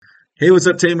Hey, what's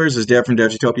up, Tamers? It's Dad from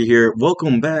Digitopia here.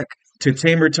 Welcome back to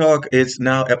Tamer Talk. It's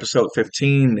now episode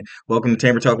 15. Welcome to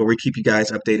Tamer Talk, where we keep you guys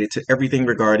updated to everything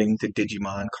regarding the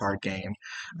Digimon card game.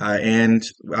 And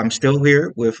I'm still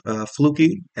here with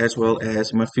Fluky as well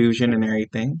as my fusion and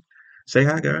everything. Say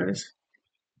hi, guys.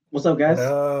 What's up, What guys?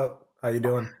 up? How you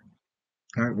doing?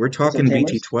 All right, we're What's up, talking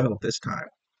Tamers? BT12 this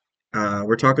time.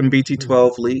 We're talking Hmm.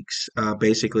 BT12 leaks.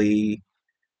 Basically,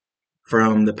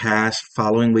 from the past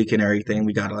following week and everything.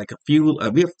 We got like a few. I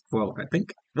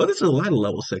think, well, there's a lot of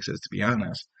level sixes to be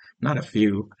honest. Not a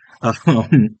few.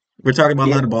 We're talking about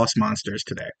a lot Yeah, of boss monsters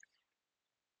today.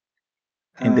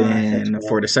 And that's then right.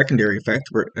 for the secondary effect,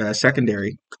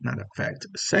 secondary, not effect,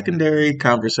 secondary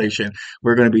conversation,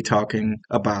 we're going to be talking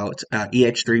about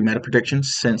EX3 meta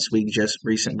predictions since we just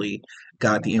recently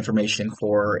got the information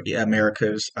for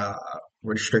America's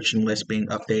restriction list being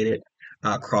updated.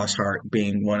 Cross Heart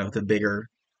being one of the bigger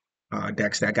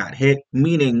decks that got hit,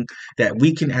 meaning that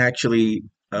we can actually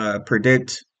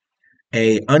predict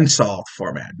a unsolved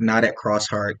format, not at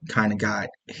Crossheart kind of got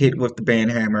hit with the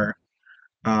banhammer.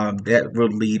 That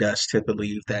would lead us to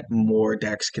believe that more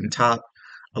decks can top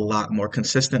a lot more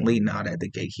consistently now that the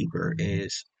gatekeeper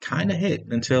is kind of hit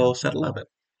until set 11.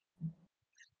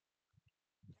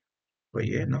 But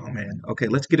yeah, no, man. Okay,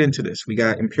 let's get into this. We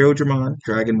got Imperial Dramon,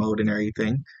 Dragon Mode, and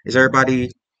everything. Is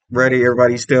everybody ready?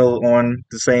 Everybody still on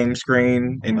the same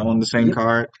screen and on the same Yep,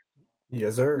 card?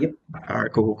 Yes, sir. yep. All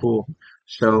right, cool.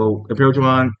 So Imperial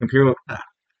Dramon,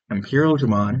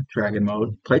 Dragon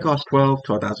Mode. Play cost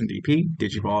 12,000 DP.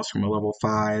 Digivolves from a level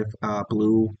 5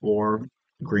 blue or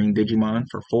green Digimon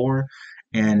for 4.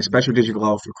 And the special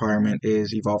Digivolve requirement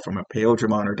is evolve from a Pale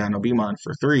Dramon or Dino Beamon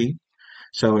for 3.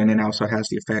 So, and it also has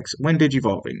the effects when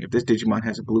Digivolving. If this Digimon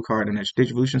has a blue card and its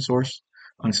Digivolution source,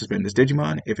 unsuspend this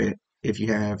Digimon. If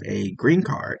you have a green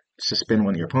card, suspend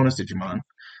one of your opponent's Digimon.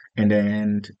 And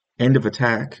then end of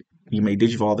attack, you may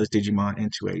digivolve this Digimon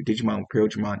into a Digimon with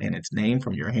Pyrogimon in its name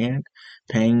from your hand,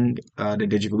 paying the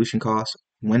Digivolution cost.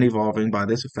 When evolving by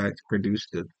this effect, reduce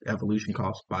the evolution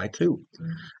cost by 2.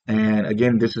 And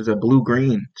again, this is a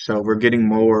blue-green, so we're getting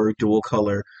more dual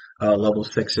color level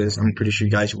 6s. I'm pretty sure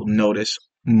you guys will notice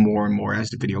more and more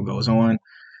as the video goes on.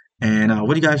 And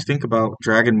what do you guys think about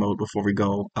Dragon Mode before we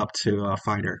go up to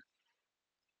Fighter?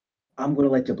 I'm gonna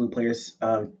let the blue players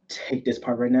take this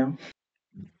part right now.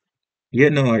 Yeah,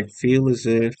 no, I feel as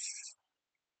if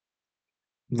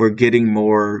we're getting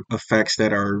more effects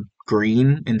that are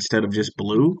green instead of just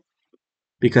blue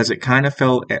because it kind of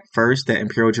felt at first that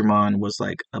Imperial Dramon was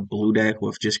like a blue deck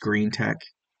with just green tech,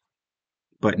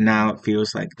 but now it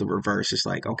feels like the reverse is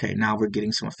like, okay, now we're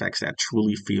getting some effects that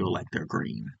truly feel like they're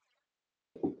green.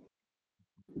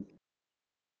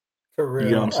 For You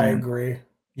get what I'm real, I saying? agree.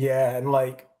 Yeah,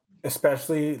 and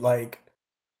especially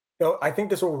I think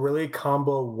this will really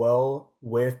combo well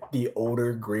with the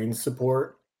older green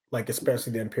support, like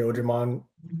especially the Imperial Dramon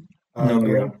No, yeah.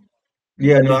 green,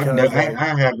 Yeah, no, because I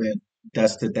haven't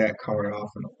dusted that card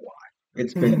off in a while.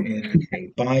 It's been in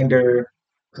a binder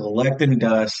collecting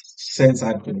dust since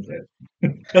I've been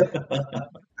there.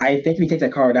 I think if you take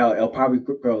that card out, it'll probably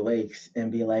grow legs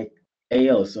and be like, "Hey,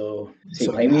 yo, so say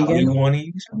So play me now you again?" want to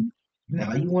use them?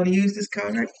 Now you want to use this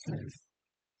card?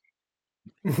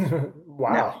 Now,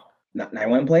 wow. now I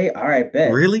want to play. All right,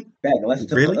 bet, Really? bet.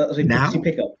 Really? Let's see Now?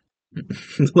 pick up.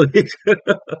 Like,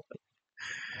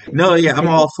 no, yeah, I'm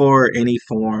all for any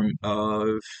form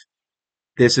of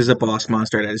this is a boss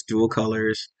monster that has dual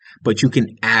colors, but you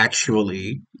can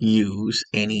actually use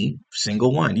any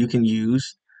single one. You can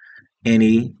use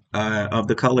any of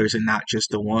the colors and not just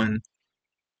the one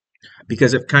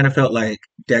because it kind of felt like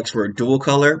decks were dual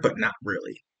color, but not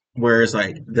really. Whereas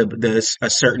like the a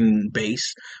certain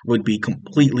base would be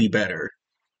completely better,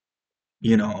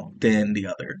 than the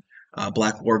other.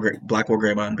 Black War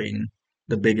Greymon being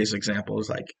the biggest example is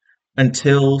like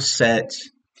until set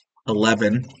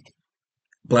 11,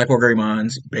 Black War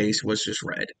Greymon's base was just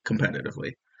red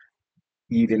competitively.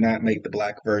 You did not make the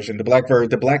black version. The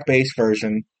black base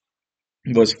version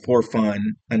was for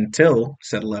fun until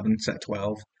set 11, set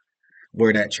 12,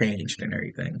 where that changed and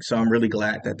everything. So I'm really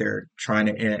glad that they're trying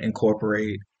to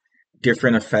incorporate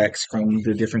different effects from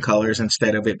the different colors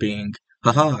instead of it being,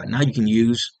 haha, now you can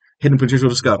use hidden potential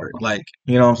discovered. Like,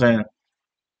 you know what I'm saying?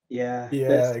 Yeah,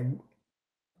 this. Yeah,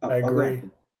 I Oh, go ahead. agree.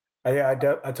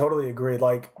 I totally agree.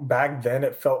 Like back then,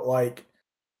 it felt like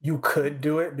you could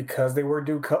do it because they were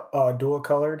dual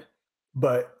colored,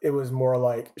 but it was more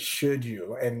like should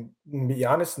you? And to be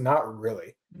honest, not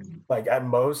really. Like at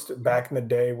most back in the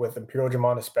day with Imperial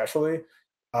Dramon especially,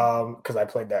 because I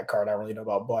played that card. I don't really know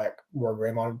about Black War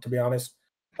Greymon to be honest.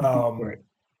 Um, Right.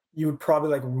 you would probably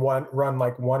like run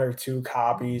like 1 or 2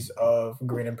 copies of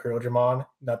Green Imperial Dramon.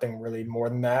 Nothing really more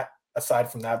than that.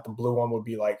 Aside from that, the blue one would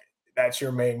be like that's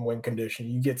your main win condition.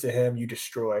 You get to him, you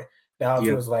destroy. Now, if it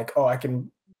Yep. was like, oh, I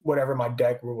can whatever my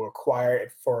deck will require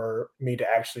it for me to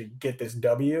actually get this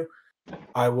W,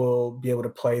 I will be able to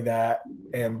play that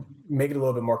and make it a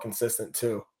little bit more consistent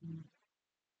too.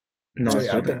 No, So it's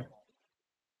yeah, I okay. think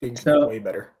things get So way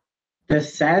better. the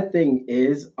sad thing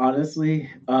is, honestly,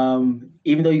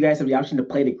 even though you guys have the option to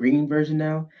play the green version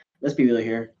now, let's be real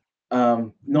here.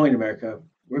 Knowing America,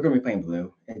 we're going to be playing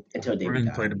blue until day We're we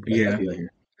gonna play die. the Let's yeah. be real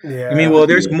here. I mean, Yeah. well, Let's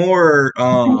be there's real. more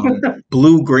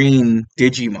blue green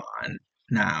Digimon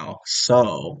now,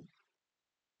 so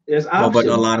There's but a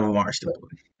options. lot of them are still blue.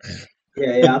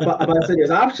 Yeah. I'm about to say there's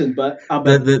options, but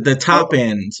The top oh,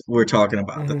 end we're talking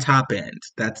about, the Mhm. top end,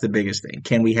 that's the biggest thing.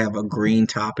 Can we have a green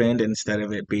top end instead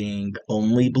of it being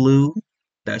only blue?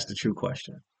 That's the true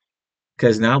question.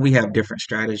 Because now we have different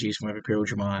strategies from Imperial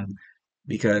Dramon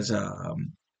because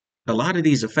a lot of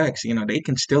these effects, they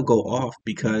can still go off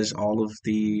because all of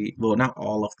well, not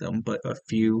all of them, but a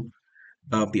few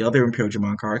of the other Imperial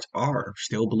Dramon cards are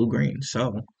still blue-green.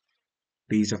 So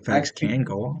these I effects can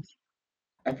go off.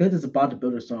 I feel like it's about to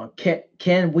build a song.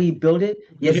 Can we build it?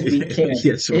 Yes, we can.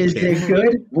 Yes, we Is can. it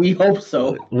good? We hope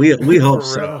so. We hope For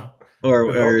so. real.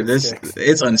 We hope Or it this sticks.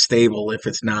 it's unstable if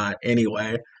it's not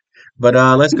anyway. But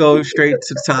let's go straight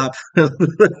to the top.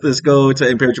 Let's go to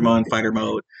Imperial Dramon fighter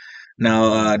mode.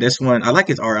 Now, this one, I like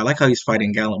his art. I like how he's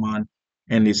fighting Gallimon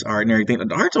and his art and everything.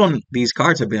 The arts on these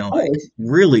cards have been Oh, like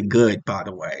really good, by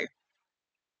the way.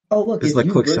 look, Just it's a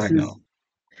you quick side note.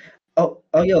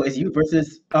 versus yo, it's you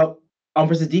versus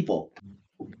versus Default.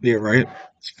 Yeah, right.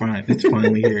 It's fine. It's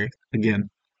finally here again.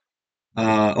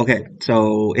 Okay,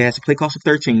 so it has a play cost of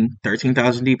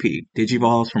 13,000 DP.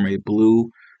 Digivolves from a blue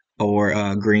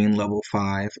or green level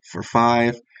 5 for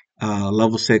 5.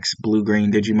 Level 6 blue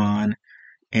green Digimon.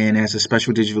 And has a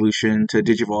special Digivolution to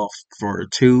Digivolve for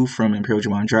 2 from Imperial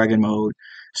Digimon Dragon mode.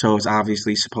 So it's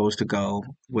obviously supposed to go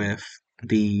with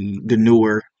the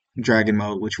newer Dragon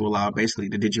mode, which will allow basically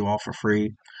the Digivolve for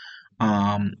free.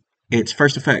 Um, its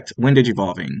first effect, when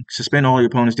Digivolving, suspend all your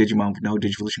opponent's Digimon with no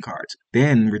Digivolution cards.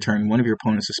 Then return one of your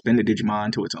opponent's suspended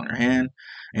Digimon to its owner hand.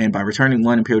 And by returning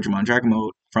one Imperial Digimon Dragon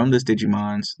mode from this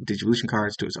Digimon's Digivolution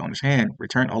cards to its owner's hand,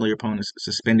 return all of your opponent's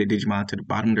suspended Digimon to the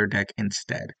bottom of their deck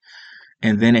instead.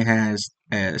 And then it has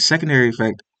a secondary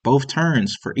effect. Both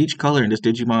turns for each color in this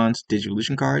Digimon's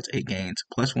Digivolution cards, it gains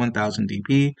plus 1,000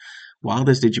 DP. While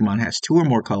this Digimon has 2 or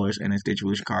more colors in its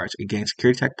Digivolution cards, it gains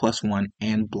Security Tech plus 1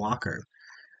 and Blocker.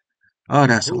 Oh,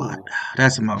 that's a lot. Ooh,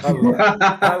 That's a I mouthful. like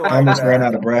I I like almost ran that.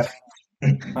 out of breath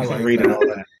I like reading all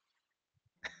that.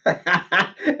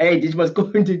 that. Hey, Digimon's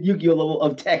going to Yu-Gi-Oh level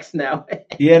of text now.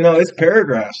 Yeah, no, it's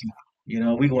paragraphs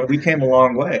now. We came a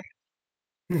long way.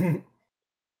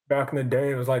 Back in the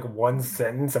day, it was like one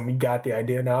sentence, and we got the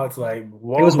idea. Now it's like, It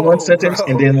was one whoa, sentence,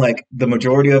 and then bro. like the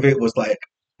majority of it was like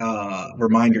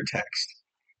reminder text.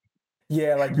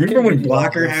 Yeah, like you Remember can when Digivolve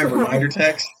Blocker this. had reminder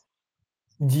text?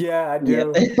 Yeah, I Yeah.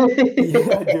 do.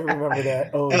 Yeah, I do remember that.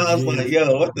 Oh, And I was like, jeez.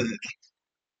 yo, what the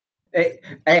Hey,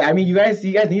 I mean, you guys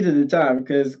needed the time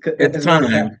because at the as well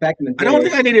time? back in the I don't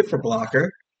think day. I did it for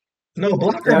Blocker. No,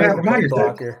 Blocker Yeah, I had never played reminder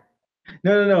text. Blocker.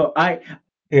 No.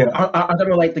 Yeah. I'm talking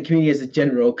about like the community as a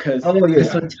general because Oh yeah.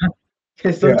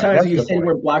 Yeah, sometimes that's when a you good say the point.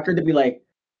 word blocker, to be like,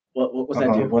 what's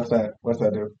that do? What's that? What's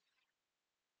that do?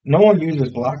 No one uses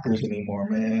blockers anymore,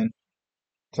 man.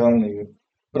 Telling you.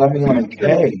 But I mean, like, So,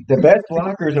 hey, the best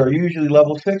blockers are usually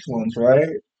level 6 ones, right?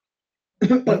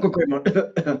 Michael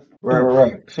Cremon.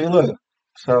 Right. See, look.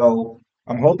 So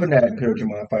I'm hoping that Imperial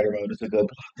Digimon Fighter Mode is a good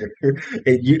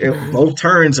blocker. Both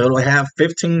turns it'll have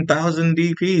 15,000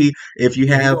 DP if you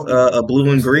Yeah, you're have gonna be a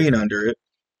blue and green boosted. under it,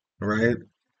 right?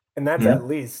 And that's Hmm? at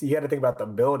least. You got to think about the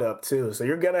build up too. So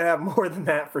you're gonna have more than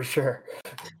that for sure.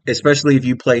 Especially if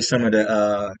you play some of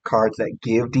the cards that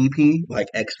give DP, like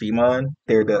XVmon.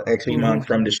 They're the XVmon Hmm.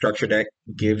 from the structure deck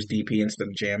gives DP instead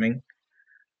of jamming.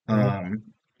 Hmm. Um,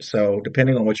 so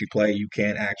depending on what you play, you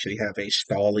can actually have a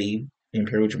stally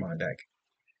Imperial Digimon deck,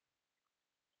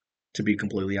 to be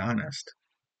completely honest.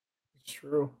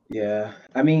 True. Yeah,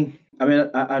 I'm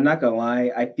not gonna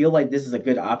lie. I feel like this is a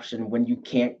good option when you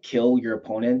can't kill your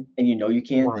opponent and you know you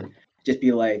can't. Right. Just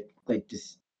be like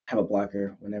just have a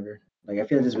blocker whenever. Like I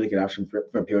feel like this is a really good option for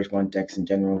PH1 decks in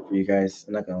general for you guys.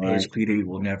 I'm not gonna lie. HPD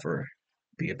will never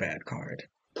be a bad card.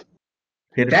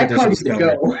 Hidden That card Potential needs to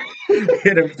Discovery. go.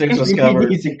 Hidden Potential HBD Discovery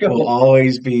needs to will go.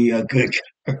 always be a good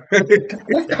card.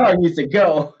 That card needs to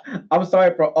go. I'm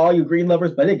sorry for all you green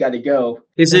lovers, but it got to go.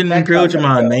 It's in That card got to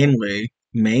Imperial go.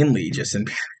 mainly just in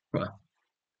Imperial.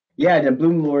 Yeah, the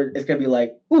Bloom Lord is gonna be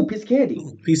like, ooh, piece of candy.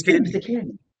 Piece of Get a piece candy. of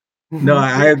candy. No, I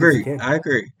Yeah, piece of agree. candy. I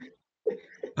agree.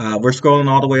 We're scrolling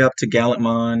all the way up to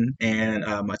Gallantmon and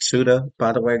Matsuda,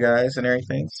 by the way, guys, and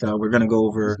everything. So we're gonna go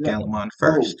over Gallantmon Oh,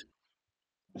 first.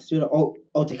 Matsuda. Oh,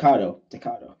 Takado.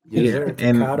 Takado. Yes, Yeah, sir.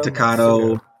 and Takata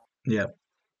Takato. Matsuda. Yeah.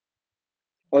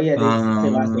 Oh yeah, they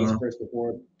say last names Uh, first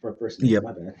before for first names. yep.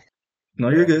 My bad. No,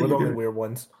 you're Yeah, good. we're the You're only good. weird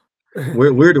ones.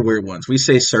 We're the weird ones. We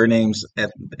say surnames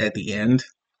at the end.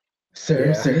 Sir,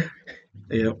 Yeah. sir.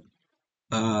 Yep.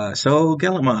 So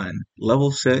Gallantmon,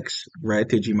 level 6, red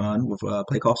Digimon with a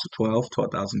play cost of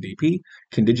 12,000 DP,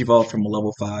 can digivolve from a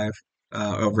level 5,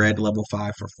 a red level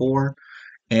 5 for 4,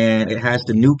 and it has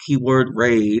the new keyword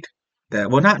raid that,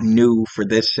 well, not new for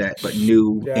this set, but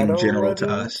new in Shadow general to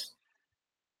us.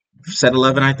 Legends. Set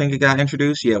 11, I think it got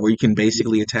introduced, yeah, where you can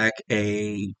basically attack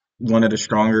one of the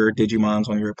stronger Digimons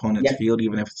on your opponent's Yep. field,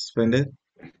 even if it's suspended,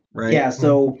 right? Yeah.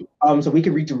 So we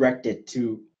can redirect it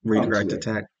to Redirect it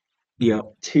attack. Yep.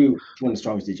 to one of the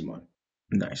strongest Digimon.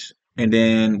 Nice. And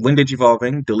then when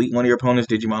digivolving, delete one of your opponent's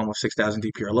Digimon with 6,000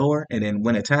 DP or lower. And then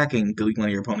when attacking, delete one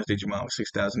of your opponent's Digimon with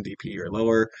 6,000 DP or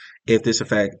lower. If this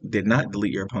effect did not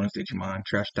delete your opponent's Digimon,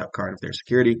 trash top card of their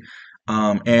security.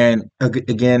 And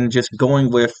again, just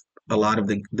going with a lot of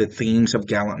the themes of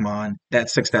Gallantmon, that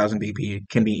 6,000 DP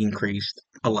can be increased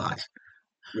a lot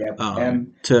Yep.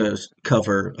 to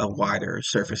cover a wider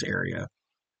surface area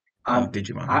of Um,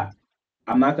 Digimon. I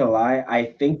I'm not gonna lie. I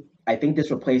think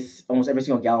this replaced almost every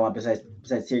single Galamon besides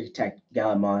Sirius Tech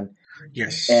Galamon,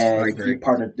 Yes, I and if you agree.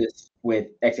 partnered this with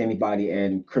X Antibody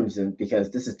and Crimson, because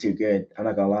this is too good. I'm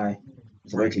not gonna lie.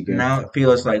 It's way Right. too good. Now it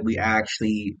feels like we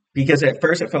actually, because at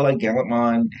first it felt like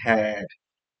Gallantmon had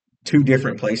two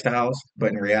different play styles,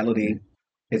 but in reality, Mhm.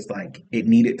 it's like it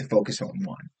needed to focus on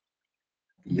one.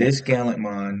 Yep. This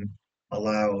Gallantmon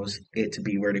allows it to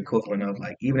be where the equivalent of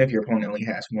like, even if your opponent only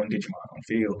has one Digimon on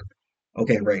field,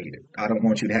 okay, raid. I don't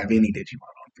want you to have any Digimon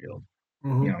on field. You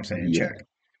know what I'm saying? Yep. Check.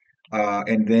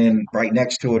 And then right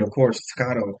next to it, of course,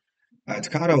 Takato.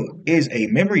 Takato is a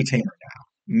memory tamer.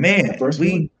 The Man, first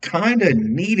we one, kind of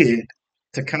needed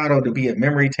Takato to be a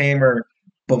memory tamer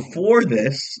before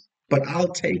this, but I'll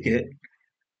take it.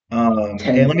 And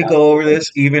let me go over 10,000%.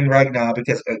 this even right now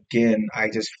because again, I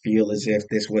just feel as if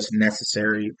this was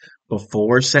necessary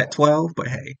before set 12, but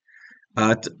hey.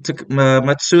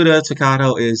 Matsuda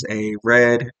Takato is a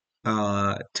red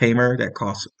tamer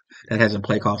that has a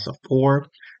play cost of 4.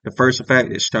 The first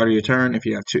effect is start of your turn. If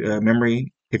you have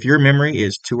memory, if your memory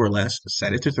is 2 or less,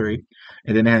 set it to 3.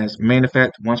 And then it has main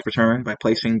effect once per turn by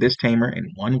placing this tamer in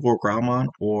one War Growlmon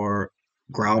or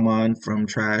Growlmon from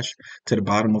trash to the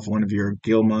bottom of one of your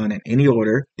Guildmon in any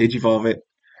order. Digivolve it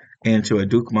into a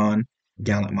Dukemon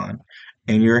Gallantmon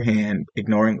in your hand,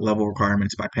 ignoring level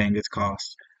requirements by paying its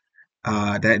cost.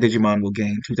 That Digimon will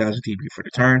gain 2,000 TP for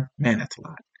the turn. Man, that's a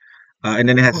lot. And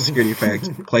then it has a security effect.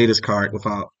 Play this card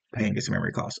without paying its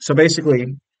memory cost. So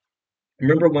basically,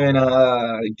 remember when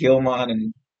Gilmon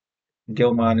and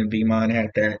Beamon had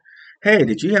that? Hey,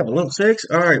 did you have a level 6?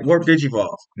 All right, Warp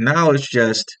Digivolve. Now it's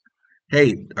just,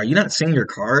 hey, are you not seeing your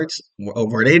cards?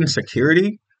 Were they in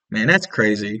security? Man, that's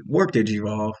crazy. Warp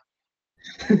Digivolve.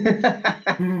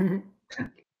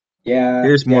 Yeah,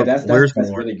 Here's yeah, more. that's Where's that's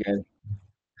more? really good.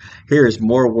 Here is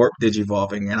more Warp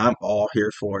Digivolving, and I'm all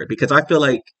here for it because I feel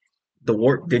like the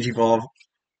Warp Digivolve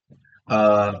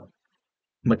uh,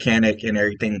 mechanic and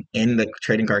everything in the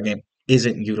trading card game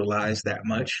isn't utilized that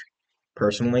much. I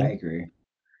Personally, agree. To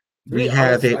we be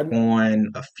have honest, it I'm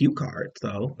on a few cards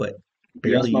though, but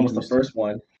barely Yasma was the used. first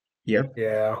one. Yep.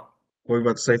 yeah. What were you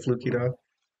about to say, Fluky dog?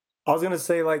 I was gonna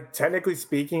say, like, technically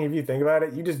speaking, if you think about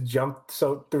it, you just jump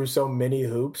through so many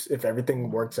hoops. If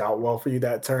everything works out well for you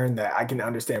that turn, that I can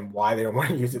understand why they don't want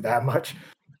to use it that much.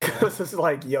 Because it's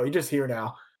like, yo, you're just here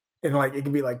now, and like it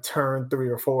can be like turn 3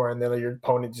 or 4, and then your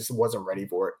opponent just wasn't ready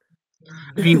for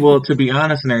I mean, well, it. to be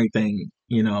honest and everything,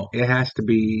 it has to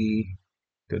be.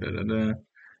 Da-da-da-da.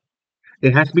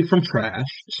 It has to be from trash,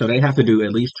 so they have to do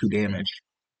at least 2 damage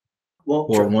Well,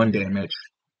 or true. 1 damage,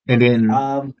 and then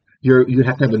Um, you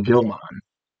have to have a Gilmon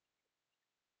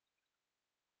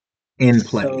in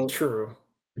play, so True.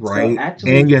 so right? And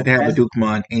actually, you have to have a as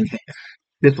Dukemon in hand.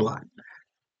 It's a lot.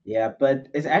 yeah, but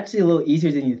it's actually a little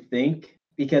easier than you think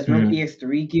because remember Mm-hmm.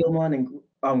 EX3 Guilmon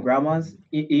and Grandmas,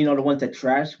 the ones that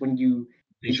trash when you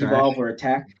They trash. digivolve or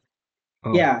attack.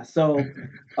 Oh, Yeah, so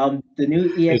the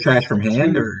new they trash from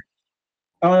hand EX2, or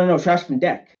oh no, trash from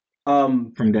deck.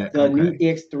 from deck. The Okay. new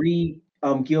EX3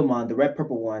 Guilmon, the red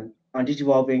purple one, on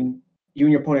digivolving, you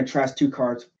and your opponent trash 2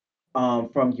 cards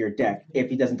from your deck if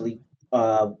he doesn't delete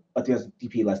a 3000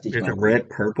 DP less Is it Digimon. red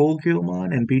purple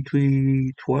Gilmon and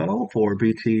BT12 or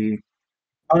BT?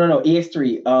 Oh no,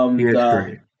 EX3.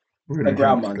 EX3. We're The gonna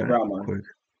jump to Growlmon, the that real Growlmon.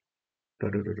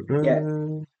 quick. Yeah.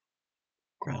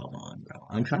 Growlmon.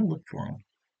 I'm trying to look for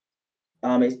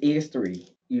him. It's EX3.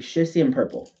 You should see him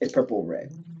purple. It's purple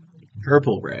red.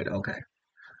 Purple red. Okay.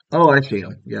 Oh, I see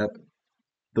him. Yep.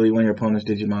 Delete one of your opponent's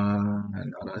Digimon.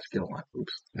 No, that's skill one.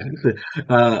 Oops.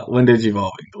 When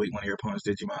Digivolving, delete one of your opponent's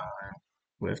Digimon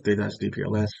with 3 DP or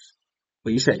less.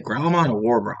 Well, you said Growlmon or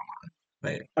War Growlmon?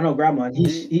 Wait. Oh no, Growlmon. The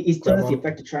He still has the Grandma.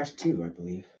 effect of trash too, I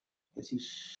believe. Yes, he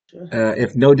should.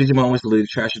 If no Digimon was deleted,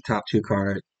 trash the top two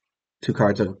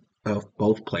cards of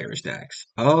both players' decks.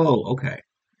 Oh, okay.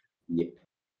 Yeah.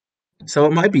 So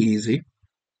it might be easy.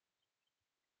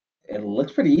 It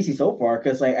looks pretty easy so far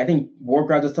because like I think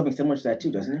Warground does something similar to that too,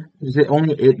 doesn't he?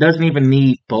 It doesn't even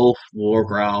need both War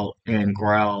Growl and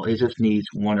Growl. It just needs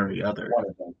one or the other. One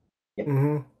of them. Yep.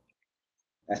 Mm-hmm.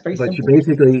 That's pretty But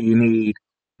simple. you need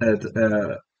a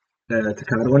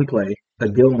Takado in play, a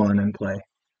Gilmon in play,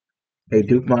 a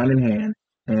Dukemon in hand,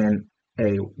 and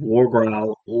a War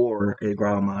Growl or a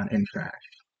Growlmon in trash.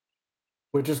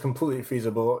 Which is completely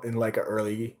feasible in like an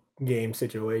early game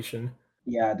situation.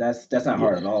 Yeah, that's not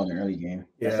hard Yes. at all in the early game.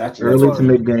 That's Yeah, actually that's really Early to why.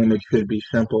 mid game, it should be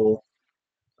simple.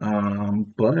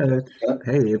 But yep.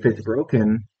 hey, if it's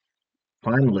broken,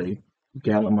 finally,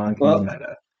 Gallantmon can be Well,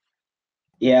 meta.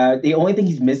 yeah, the only thing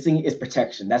he's missing is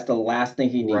protection. That's the last thing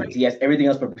he needs. Right, He has everything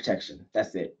else but protection.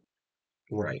 That's it.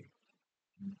 right.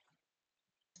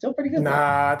 Still pretty good though.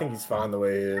 Nah, I think he's fine the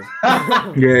way he is.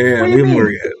 Yeah, What do you leave him where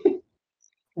mean? he is.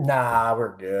 Nah,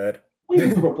 we're good. What do you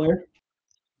mean, pro player?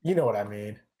 You know what I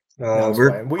mean. No, I'm just We're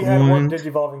playing. We had Warp going.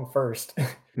 Digivolving first.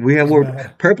 We have It's Warp.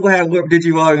 bad. Purple had Warp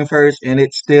Digivolving first, and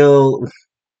it still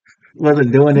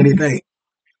wasn't doing anything.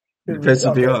 It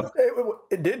pisses me Okay, off.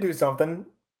 it did do something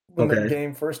when the Okay.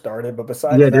 game first started, but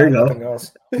besides Yeah, there you that, go. nothing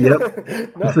else.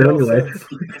 Yep. Nothing So else anyway,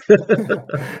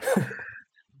 since.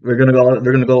 we're gonna go.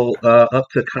 We're gonna go up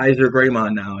to Kaiser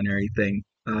Greymon now and everything.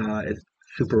 It's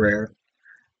super rare,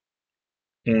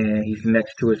 and he's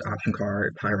next to his option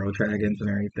card, Pyro Dragons and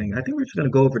everything. I think we're just gonna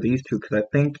go over these two because I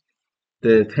think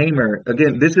the Tamer,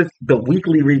 again, this is the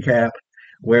weekly recap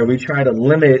where we try to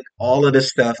limit all of the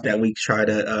stuff that we try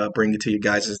to bring to you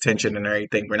guys' attention and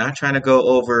everything. We're not trying to go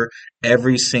over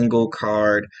every single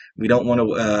card. We don't want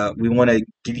to, we want to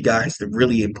give you guys the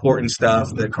really important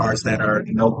stuff, the cards that are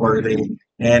noteworthy.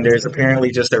 And there's apparently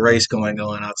just a race going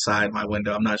on outside my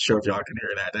window. I'm not sure if y'all can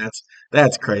hear that.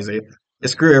 That's crazy.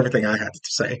 Screw everything I had to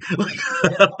say.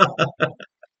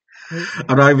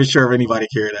 I'm not even sure if anybody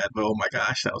can hear that, but oh my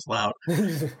gosh, that was loud. You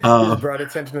just brought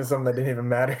attention to something that didn't even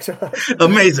matter to us.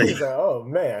 Amazing. He's like, oh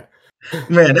man.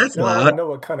 Man, that's Now I want loud. to know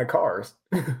what kind of cars.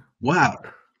 Wow.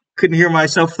 Couldn't hear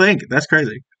myself think. That's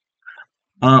crazy.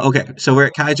 Okay, so we're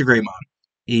at Kaiser Greymon.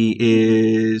 He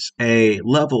is a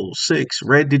level 6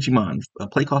 red Digimon, a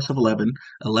play cost of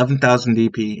 11,000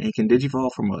 DP, and he can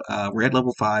Digivolve from a red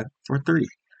level 5 for 3.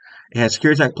 It has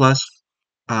Secure Attack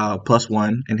plus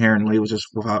 1 inherently, which is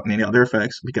without any other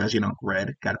effects because,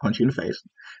 red, gotta punch you in the face.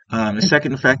 The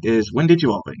second effect is when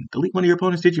Digivolving, delete one of your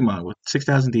opponent's Digimon with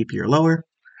 6,000 DP or lower.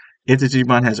 If the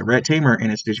Digimon has a red Tamer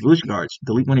in its Digivolution cards,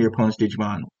 delete one of your opponent's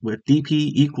Digimon with DP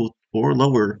equal or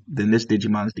lower than this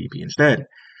Digimon's DP instead.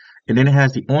 And then it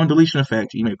has the on deletion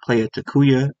effect. You may play a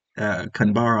Takuya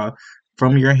Kanbara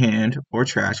from your hand or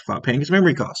trash without paying its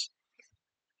memory cost.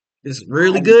 It's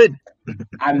really good.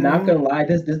 I'm not gonna lie.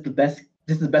 This is the best.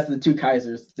 This is the best of the two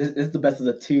Kaisers. This is the best of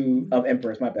the two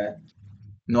Emperors. My bad.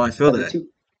 No, I feel Of the that. two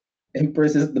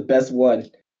Emperors is the best one.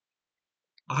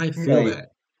 I feel Like that.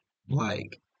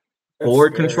 Like, That's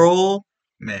board scary. control,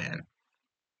 man.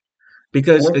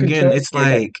 Because board again, control. it's Yeah,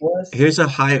 like plus here's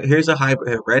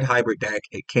a red hybrid deck.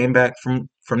 It came back from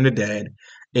the dead,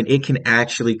 and it can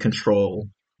actually control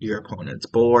your opponent's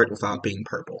board without being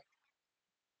purple.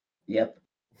 yep.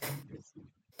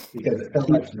 Because it felt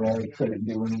like Red couldn't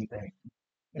do anything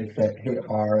except hit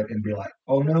hard and be like,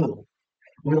 "Oh no,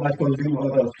 what am I supposed to do with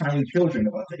all those tiny children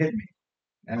about to hit me?"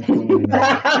 Absolutely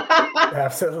nothing.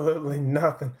 Absolutely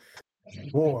nothing.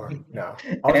 War. No.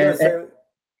 I was gonna and, say oh,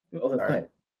 go sorry. ahead.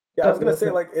 Yeah, I was gonna No, say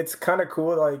no. like it's kind of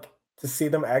cool like to see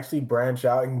them actually branch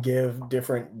out and give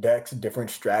different decks different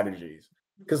strategies.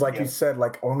 Because like you said,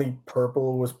 like only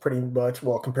purple was pretty much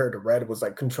well compared to red was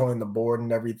like controlling the board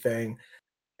and everything,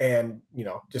 and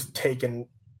just taking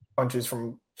punches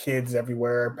from kids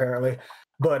everywhere apparently.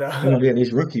 But Oh yeah,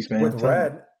 these rookies, man. with I'm telling you.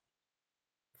 red,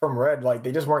 from red, like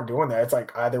they just weren't doing that. It's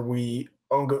like either we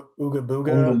unga ooga Unga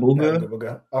booga, not Booga, ooga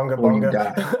booga, unga or you bunga,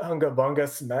 die. unga bunga,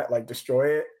 snap, like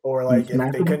destroy it, or You like if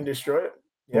smack they them, couldn't destroy it,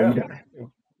 or you yeah, die.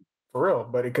 for real.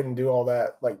 But it couldn't do all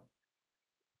that like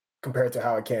compared to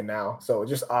how it can now. So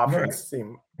just options Right,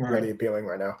 seem right. really appealing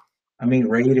right now. I mean,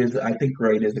 raid is. I think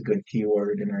raid is a good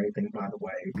keyword and everything, by the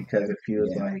way, because it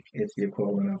feels Yeah. like it's the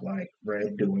equivalent of like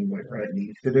red doing what red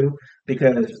needs to do.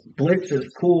 Because blitz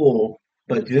is cool,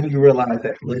 but then you realize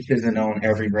that blitz isn't on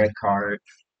every red card,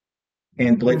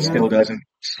 and blitz Hmm. still doesn't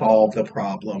solve the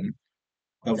problem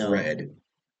of No, red.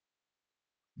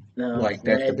 no, Like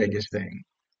that's the biggest thing.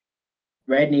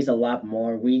 red needs a lot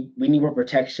more. We need more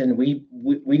protection. We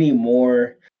need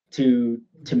more to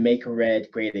make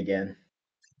red great again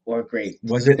or great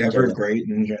Was it in ever general. great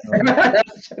in general?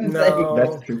 That's what I'm saying. That's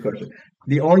No. a true question.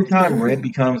 The only time red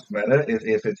becomes meta is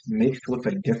if it's mixed with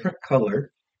a different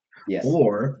color Yes.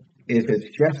 or if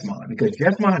it's Jesmon, because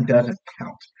Jesmon doesn't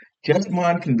count.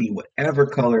 Jesmon can be whatever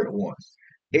color it wants.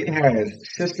 It has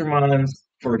Sistermons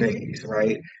for days,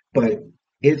 right? But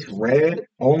it's red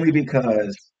only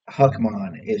because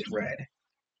Huckmon is red.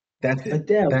 That's it. But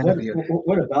then That'll be it.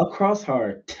 what about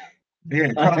Crossheart?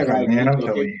 Yeah, I'm Crossheart, man, I'm telling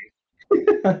joking. you.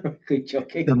 Good The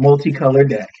joking. multicolored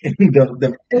deck.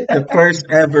 The first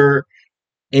ever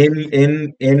in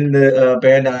the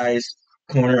Bandai's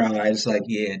corner eyes, like,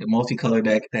 yeah, the multicolored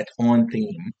deck that's on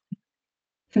theme.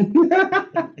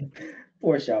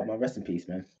 Poor shot, man. Rest in peace,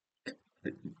 man.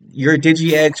 Your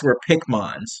Digi eggs were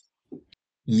Pikmons.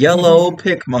 Yellow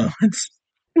Pikmons.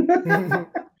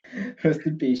 Rest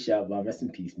in peace, shot, man. Rest in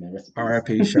peace, man. Rest in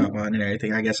peace. RIP Shotmon and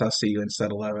everything. I guess I'll see you in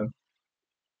set 11.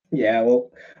 Yeah,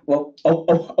 we'll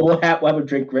have a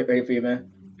drink ready for you,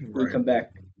 man. When you Right. come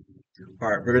back. All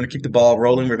right, we're gonna keep the ball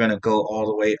rolling. We're gonna go all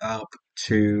the way up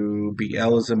to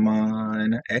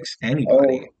Beelzemon X Oh,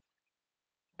 Anybody.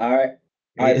 all right.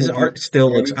 All right, His Boogie. art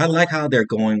still looks. Ready? I like how they're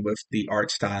going with the art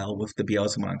style with the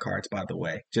Beelzemon cards. By the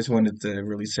way, just wanted to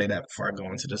really say that before I go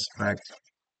into this fact.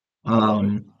 I love it.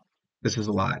 Um, this is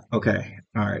a lot. Okay.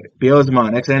 All right.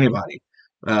 Beelzemon, X Antibody.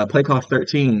 Play cost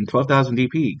 13, 12,000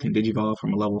 DP. Can Digivolve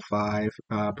from a level 5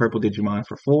 purple Digimon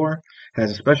for 4.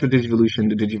 Has a special Digivolution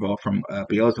to Digivolve from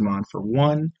Beelzemon for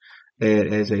 1.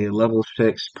 It is a level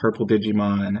 6 purple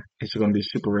Digimon. It's going to be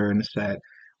super rare in the set.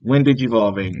 When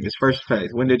Digivolving, its first phase,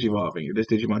 when Digivolving, if this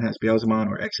Digimon has Beelzemon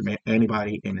or X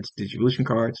Antibody in its Digivolution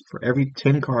cards, for every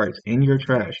 10 cards in your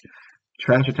trash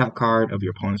the top card of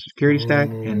your opponent's security stack,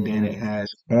 and then it Ooh.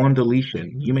 has on deletion.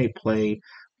 You may play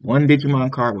one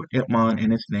Digimon card with Impmon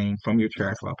in its name from your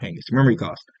trash while paying its memory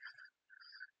cost.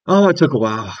 Oh, it took a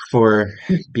while for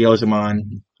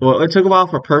Beelzemon. Well, it took a while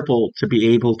for Purple to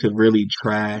be able to really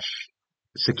trash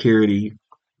security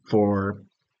for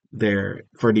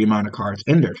for the amount of cards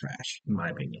in their trash, in my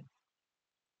opinion.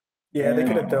 Yeah, they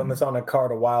could have thrown Um, this on a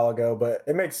card a while ago, but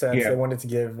it makes sense. yeah, They wanted to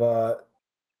give a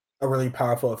really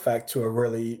powerful effect to a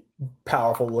really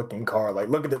powerful looking card. Like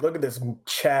look at this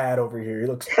Chad over here. He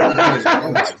looks look at his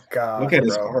oh my art. Look gosh, at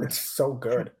his bro. art. It's so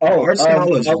good. The Oh, art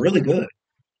style is really good.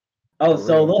 For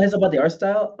so a real. little heads up about the art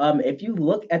style. If you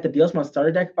look at the Beelzebub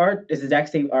starter deck art, it's the exact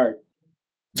same art.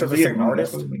 So the Yeah, same no,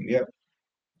 artist? definitely. Yeah,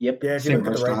 Yep. Yeah, if you same look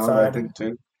at art the right style, I side, think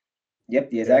too.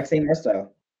 Yep, the yeah. exact same art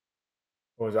style.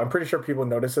 I'm pretty sure people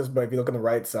notice this, but if you look on the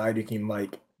right side, you can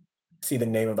like see the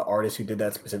name of the artist who did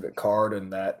that specific card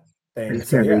and that I thing. just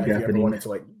So can't yeah, read if you ever Japanese. wanted to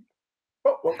like,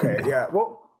 oh, okay, yeah.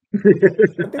 Well, I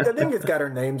think it's got her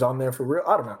names on there for real.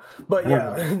 I don't know, but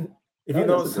yeah, if you No,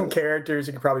 know that's some okay. characters,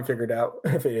 you can probably figure it out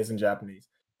if it is in Japanese.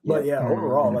 But Yep. yeah,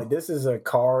 overall, Mhm. like this is a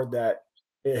card that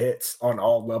it hits on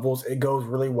all levels. It goes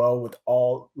really well with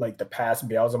all like the past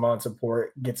Beelzemon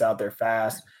support. Gets out there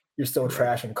fast. You're still Right.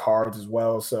 trashing cards as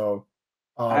well. So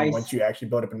I once you actually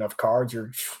build up enough cards,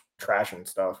 you're trashing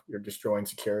stuff. You're destroying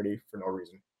security for no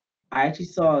reason. I actually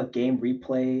saw a game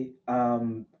replay.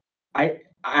 I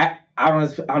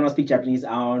don't know speak Japanese.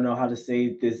 I don't know how to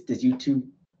say this YouTube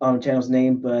channel's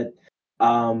name, but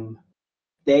um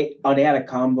they had a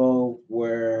combo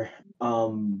where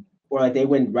like they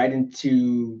went right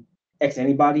into X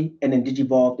Anybody and then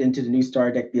digivolved into the new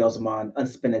star deck Beelzemon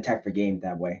unspin attack for game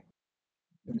that way.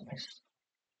 Nice.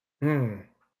 Hmm.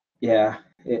 Yeah,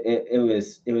 it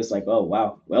was like, oh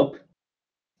wow, well,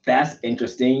 that's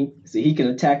interesting. So he can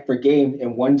attack for game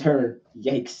in one turn.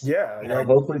 Yikes. Yeah, Yeah, like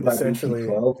hopefully by essentially.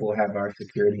 BT12 we'll have our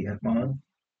security imp on.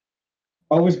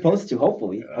 Oh, we're supposed to,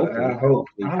 hopefully. I Hopefully. hope.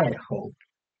 Hopefully. I hope.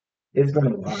 It's been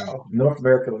a while. North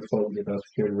America was supposed to get those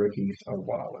security rookies a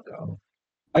while ago.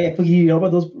 Oh yeah, Pookie, you know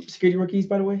about those security rookies,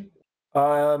 by the way?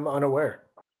 I'm unaware.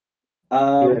 Yeah,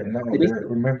 Um no, they they're basically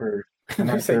remember. I'm Did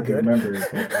you not say sure if you good? remember,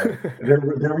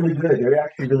 but they're really good. They're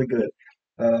actually really good.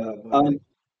 But um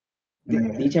they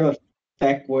each man, have a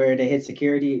effect where they hit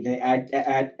security, they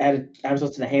add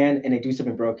results to the hand and they do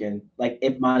something broken. Like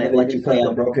if mine yeah, it they lets do you play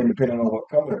something broken depending on what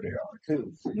color they are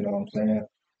too. You know what I'm saying?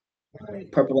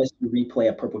 Like, purple lets you replay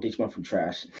a purple Digimon from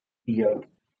trash. yeah,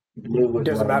 blue as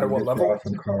Doesn't well. matter You what just draw level.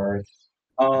 some cards.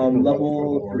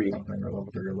 Level or 3. something, or level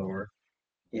 3 or lower.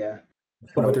 Yeah.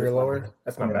 Level So 3 or just like lower.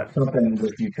 That's not bad. something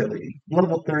with utility.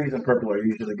 Level 3s in purple are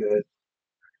usually good.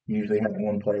 Usually have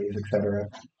one plays, etc.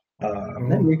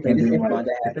 Let me replay And this then like Digimon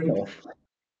that I had think no.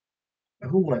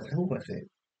 who was it?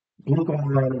 Blue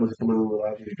Common was blue,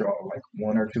 allows you to draw like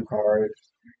one or two cards,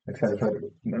 etc.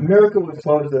 America was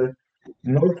supposed to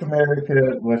North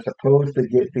America was supposed to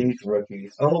get these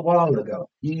rookies a while ago.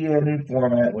 EN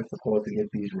format was supposed to get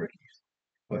these rookies.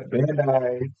 But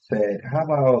Bandai said, how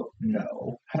about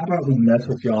no? How about we mess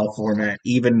with y'all format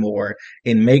even more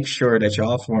and make sure that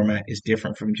y'all format is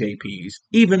different from JP's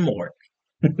even more?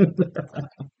 We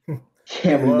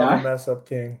Can we love a not? mess up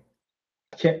king.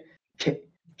 Can, can,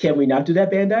 can we not do that,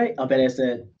 Bandai? Bandai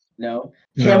said no.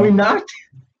 Can we No, not?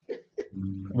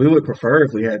 we would prefer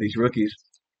if we had these rookies.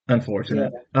 Yeah.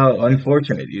 Unfortunate. Oh,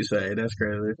 unfortunate, you say. That's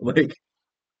crazy. Like,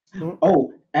 Mm.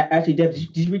 Oh, actually, Deb,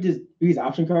 did you read his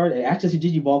option card? It actually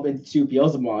did evolve into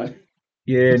Beelzemon,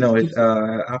 yeah, which is no, it's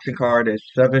option card is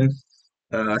seven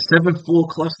full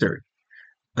cluster.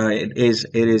 It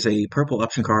is a purple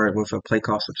option card with a play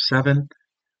cost of 7.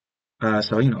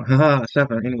 So haha,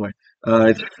 7 anyway.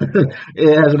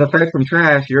 It has an effect from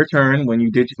trash. Your turn when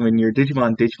your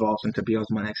Digimon digivolves into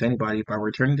Beelzemon X anybody by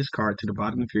returning this card to the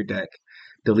bottom of your deck.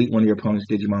 Delete one of your opponent's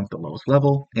Digimon with the lowest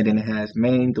level, and then it has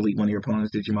main. Delete one of your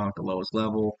opponent's Digimon with the lowest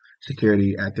level.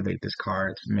 Security. Activate this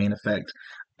card's main effect.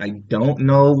 I don't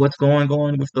know what's going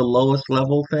on with the lowest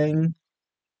level thing,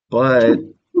 but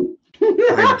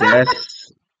I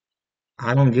guess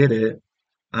I don't get it.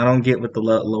 I don't get with the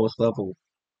lowest level.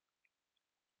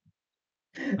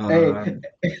 Hey, Um,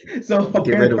 so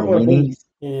get rid apparently of a purple are weenie. bullies.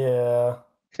 Yeah.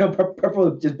 No, purple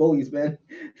are just bullies, man.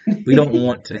 We don't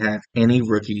want to have any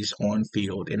rookies on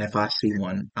field, and if I see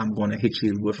one, I'm going to hit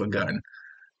you with a gun.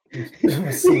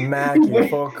 Smack you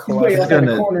full He's waiting Just outside the cluster.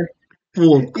 gonna corner.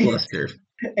 full cluster.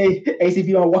 Hey,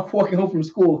 ACP on walking home from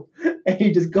school, and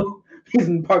you just go. He's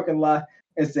in the parking lot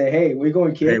and say, "Hey, where you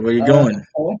going, Hey, kid? where you going?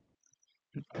 Home?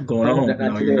 I'm going Oh, home. not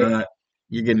No, you're today. not.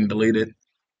 You're getting deleted.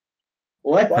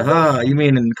 What? What the? Haha, you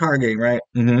mean in the car game, right?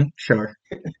 Mm-hmm. Sure.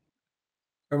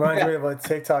 Reminds me of a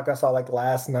TikTok I saw like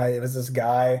last night. It was this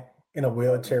guy in a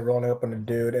wheelchair rolling up on a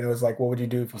dude, and it was like, "What would you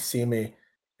do if you see me?"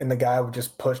 And the guy would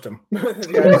just pushed him. The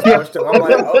guy just pushed him. I'm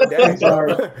like, "Oh I'm dang, bro,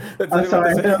 sorry. that's I'm literally what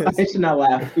sorry. this No, is." I should not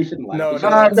laugh. We shouldn't laugh. We No,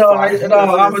 shouldn't no, laugh. it's No, fine.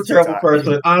 no, This I'm a is terrible TikTok.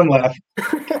 person. I'm laughing.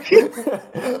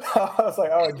 I was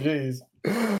like, "Oh, geez,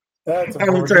 that's I'm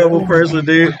a unfortunate." terrible person,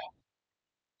 dude.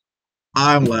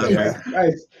 I'm laughing. Jesus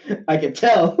Christ. I can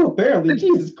tell. Apparently,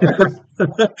 Jesus Christ.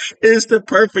 It's the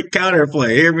perfect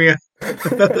counterplay. Hear me out.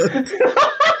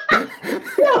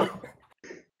 No.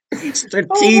 Oh my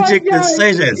Strategic God.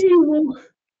 decisions. You're evil.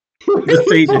 You're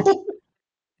Strategic. evil.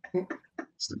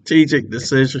 Strategic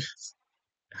decisions.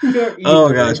 You're Oh evil,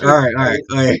 my man. gosh. All Jesus right, all right, Christ.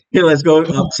 all right. Here, let's go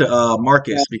up to Yeah.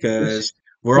 Marcus because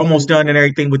we're almost Mhm. done and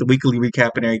everything with the weekly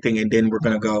recap and everything, and then we're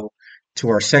gonna go to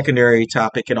our secondary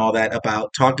topic and all that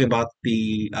about talking about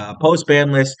the post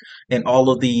ban list and all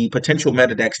of the potential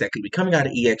meta decks that could be coming out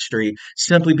of EX3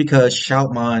 simply because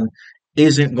Shoutmon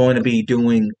isn't going to be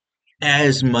doing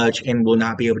as much and will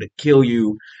not be able to kill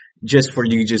you just for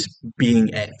you just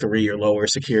being at 3 or lower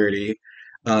security.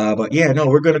 But yeah, no,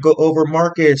 we're gonna go over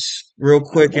Marcus real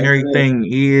quick and Let's do everything.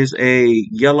 He is a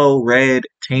yellow red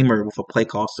tamer with a play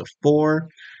cost of 4,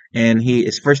 and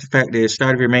his first effect is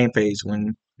start of your main phase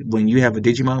when you have a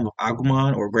Digimon with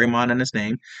Agumon or Greymon in its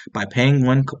name by paying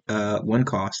one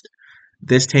cost.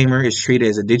 This tamer is treated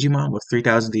as a Digimon with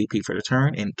 3,000 DP for the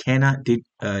turn and cannot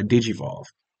Digivolve.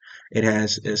 It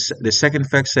has the second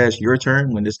effect says your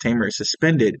turn. When this tamer is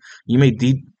suspended, you may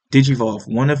digivolve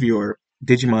one of your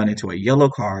Digimon into a yellow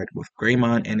card with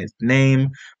Greymon in its name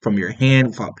from your hand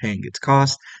without paying its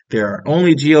cost. There are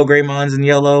only Geo Greymons in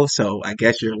yellow, so I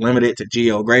guess you're limited to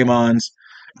Geo Greymons.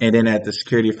 And then at the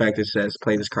security effect, it says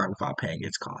play this card without paying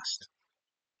its cost.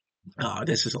 Oh,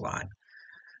 this is a lot.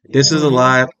 This is a Mhm.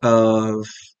 lot of,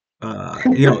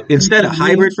 instead of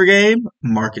hybrid Memes. for game,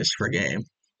 Marcus for game.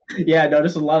 Yeah, no,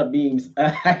 there's a lot of memes.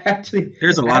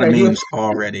 There's a I lot had of an idea. memes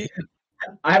already.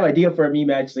 I have an idea for a meme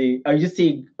actually. I just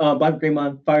see Black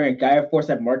Greymon firing Gaia Force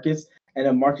at Marcus, and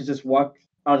then Marcus just watch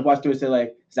through and say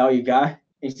like, "Is that all you got?" And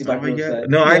you see Black Oh Greymon yeah, say,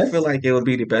 no, I feel "Yes," like it would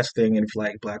be the best thing if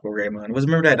like Black or Greymon was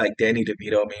remember that like Danny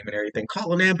DeVito meme and everything.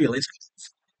 Call an ambulance.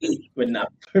 but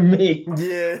not for me.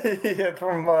 Yeah, yeah,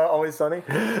 from Always Sunny.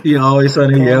 You know, always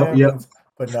sunny. Call an Yep, yep. ambulance,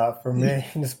 but not for me.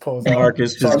 He just pulls out,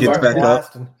 Marcus just Sorry, gets starts back Marcus.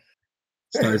 up, blasting.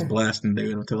 starts blasting,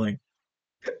 dude. I'm telling you.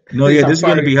 No, Just yeah, start this is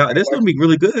gonna firing be hot. at This is gonna Marcus. be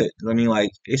really good. I mean, like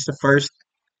it's the first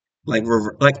like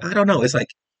I don't know. It's like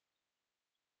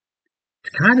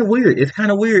It's kind of weird. It's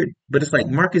kind of weird, but it's like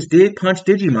Marcus did punch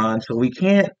Digimon, so we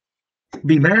can't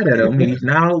be mad at him. He's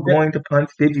now going to punch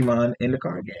Digimon in the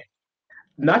card game.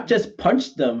 Not just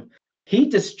punched them, he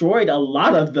destroyed a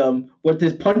lot of them with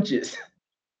his punches.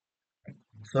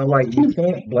 So like you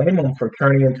can't blame him for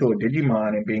turning into a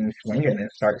Digimon and being swinging and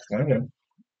start swinging.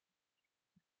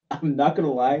 I'm not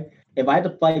gonna lie. If I had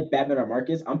to fight Batman or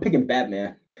Marcus, I'm picking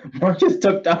Batman. Marcus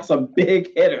took down some big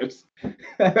hitters.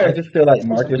 I just feel like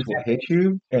Marcus Especially will hit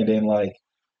you and then like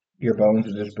your bones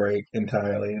will just break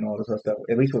entirely and all this other stuff.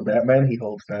 At least with Batman, he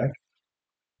holds back.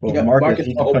 But with yeah, Marcus, Marcus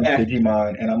he can oh punch man,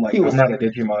 Digimon, and I'm like, he I'm was not a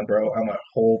Digimon, bro. I'm a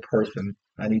whole person.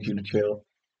 I need you to chill.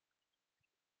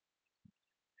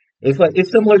 It's like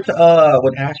it's similar to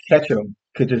when Ash Ketchum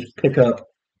could just pick up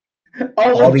oh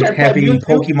all I'm these trying to fight heavy Mewtwo.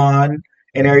 Pokemon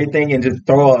and everything, and just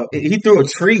throw a. He threw a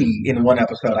tree in one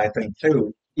episode, I think,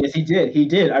 too. Yes, he did. He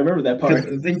did. I remember that Just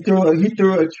part. he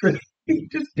threw a tree. He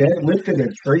just deadlifted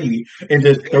a tree and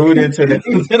just threw it into the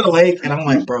into the lake, and I'm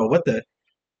like, he, bro, what the?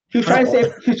 he was trying to How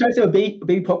save. He was trying to save a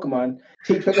baby Pokemon.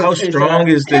 He picked up a how tree and said, strong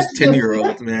is this "Catch this."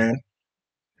 10-year-old man?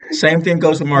 Same thing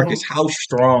goes to Marcus. Mhm. How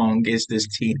strong is this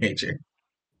teenager?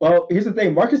 Well, here's the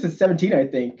thing. Marcus is 17, I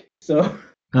think. So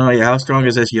Oh yeah, how strong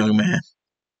is this young man?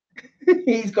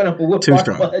 he's gonna whip Too our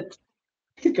strong. butt.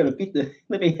 He's gonna beat the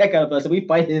living heck out of us. And we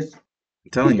fight his. I'm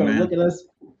He's telling you, gonna man. look at us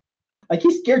like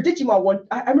he's scared Digimon.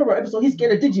 I remember an episode. He's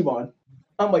scared of Digimon.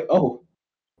 I'm like, oh.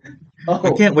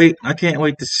 I can't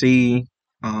wait to see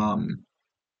um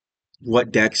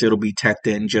what decks it'll be teched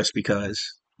in just because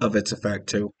of its effect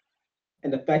too.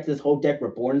 And the fact that this whole deck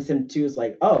reborns him too is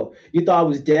like, oh, you thought I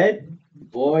was dead,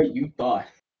 boy. You thought.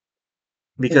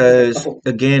 It's like, Because oh,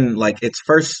 again, like its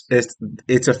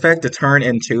effect to turn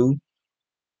into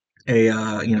a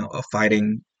a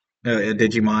fighting a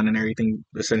Digimon and everything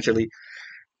essentially.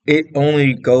 It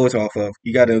only goes off of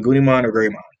you got a Goodimon or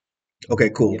Greymon. Okay,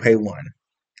 cool. yep, Pay one.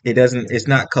 It doesn't. yep. It's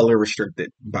not color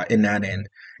restricted by in that end.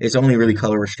 It's only really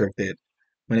color restricted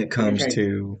when it When you're comes trying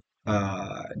to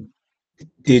digivolving,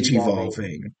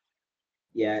 digivolving.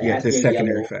 yeah, it Yeah, has to the be a secondary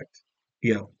yellow. effect.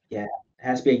 Yeah, Yeah, it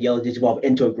has to be a yellow Digivolve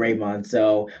into a Greymon.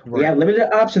 So we right, have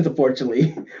limited options,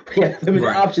 unfortunately. We have limited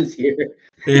right. options here.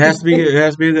 It has to be. It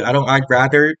has to be. I don't. I'd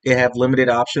rather it have limited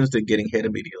options than getting hit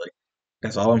immediately.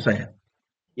 That's all I'm saying.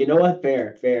 You know what?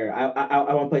 Fair, fair. I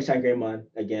want to play Shine Greymon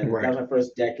again. That Right. was my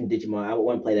first deck in Digimon. I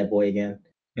want to play that boy again.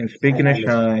 And speaking I of miss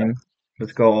Shine. Shine,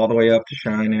 let's go all the way up to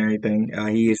Shine and everything.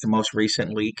 He is the most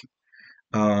recent leak,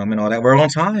 and all that. We're on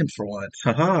time for once.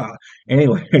 Haha.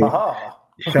 Anyway, Aha.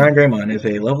 Shine Greymon is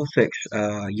a level 6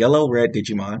 yellow red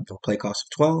Digimon with a play cost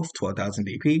of 12,000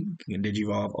 DP. You can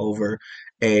Digivolve over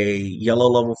a yellow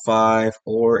level 5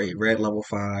 or a red level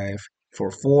 5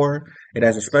 for 4. It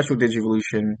has a special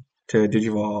Digivolution to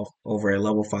Digivolve over a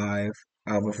level 5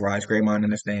 with Rise Greymon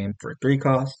in its name for 3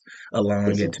 cost,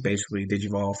 allowing It's it a, to basically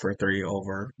Digivolve for 3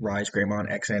 over Rise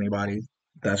Greymon X antibody.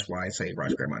 That's why I say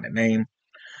Rise Greymon in name.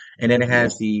 And then it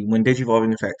has yep. the when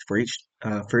digivolving effect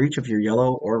for each of your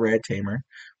yellow or red tamer,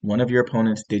 one of your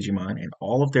opponent's Digimon and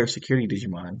all of their security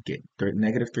Digimon get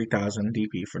negative 3,000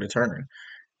 DP for the turn.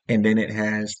 And then it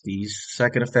has the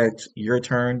second effect, your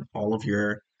turn, all of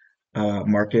your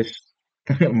Marcus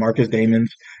Marcus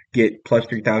Daemons get plus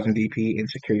 3,000 DP and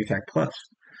security attack plus.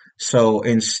 So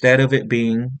instead of it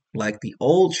being like the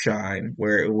old Shine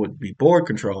where it would be board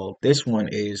control, this one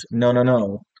is no, no,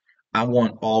 no. I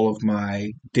want all of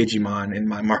my Digimon and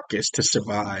my Marcus to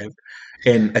survive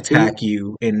and It, attack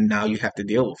you, and now you have to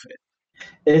deal with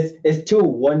it. it's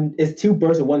two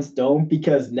birds with one stone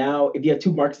because now if you have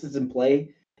two Marcuses in play,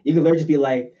 you can literally just be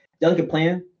like, delicate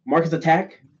plan, Marcus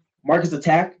attack, Shine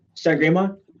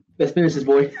Greymon. Let's finish this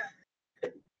boy.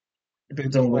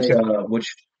 Depends on Like,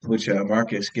 which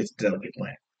Marcus gets the delicate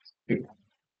plan.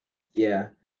 yeah.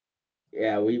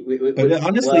 Yeah, But well,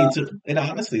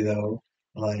 honestly though,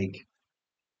 like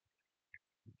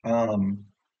Um,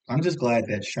 I'm just glad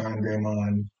that Sean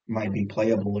Greymon might be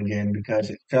playable again because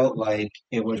it felt like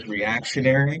it was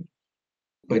reactionary,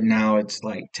 but now it's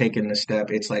like taking the step.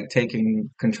 It's like taking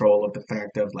control of the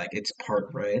fact of like it's part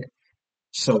red.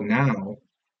 So now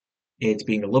it's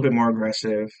being a little bit more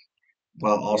aggressive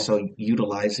while yeah, also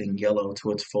utilizing yellow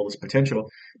to its fullest potential.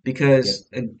 yeah. Because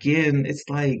again, it's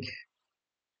like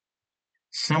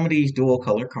some of these dual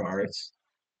color cards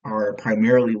are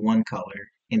primarily one color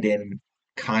and then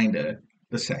kinda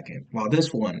the second. While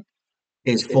this one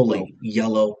is It's both. fully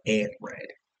yellow and red,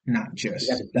 not You got just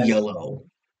the best, yellow,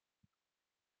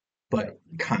 but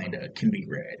kinda can be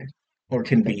red or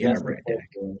can the be in a best of red both deck.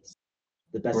 worlds.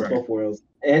 The best of Right. both worlds.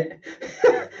 And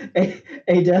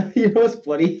hey, Jeff, you know what's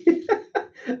funny?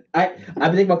 I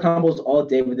I've been thinking about combos all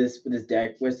day with this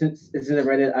deck. Where since I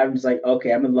read it, I'm just like,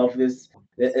 okay, I'm in love with this.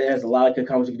 There's a lot of good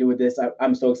combos you can do with this.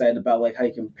 I'm so excited about like how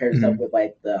you can pair this up Mhm. with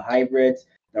like the hybrids,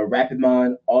 the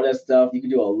Rapidmon, all that stuff. You can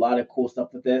do a lot of cool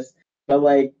stuff with this. But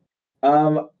like,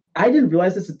 I didn't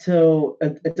realize this until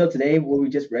today when we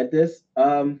just read this.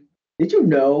 Did you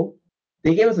know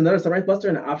they gave us another Sunrise Buster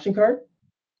and an option card?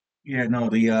 Yeah, no,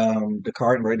 the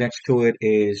card right next to it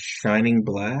is Shining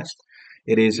Blast.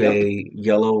 It is Yep. a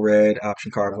yellow red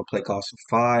option card with a play cost of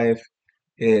 5.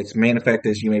 Its main effect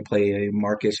is you may play a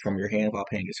Marcus from your hand while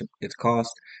paying its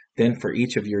cost. Then for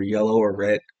each of your yellow or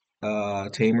red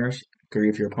tamers, 3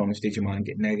 of your opponent's Digimon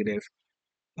get negative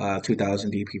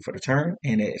 2000 DP for the turn,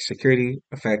 and its security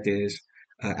effect is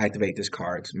activate this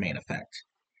card's main effect.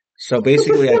 So This is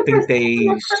basically, I super think simple.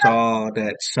 they saw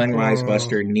that Sunrise Mm,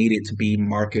 Buster needed to be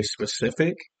Marcus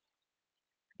specific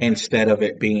instead of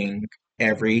it being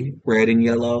every red and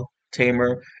yellow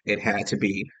tamer. It had to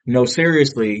be, no,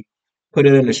 seriously, put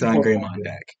it in the It's Shine support Greymon Marcus.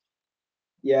 deck.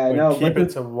 Yeah, like no, but keep it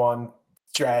to one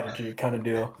strategy kind of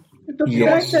deal. the You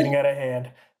don't want fact it Yes, that getting out of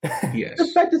hand. the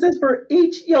yes. fact that says for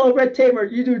each yellow red tamer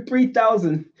you do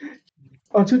 3,000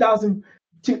 on 2,000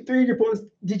 to 3 of your opponent's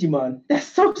Digimon. That's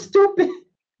so stupid.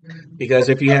 Because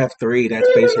if you have 3, that's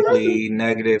basically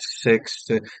 -6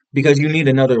 because you need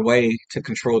another way to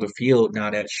control the field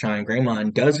now that Shine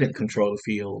Greymon doesn't control the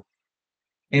field.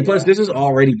 And plus, Yeah. this is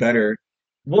already better.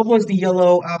 What was the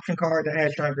yellow option card that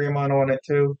had Shine Greymon on it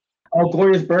too? Oh,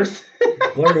 Glorious Burst.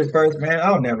 Glorious Burst, man.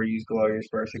 I'll never use Glorious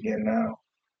Burst again now.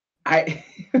 I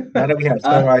Now that we have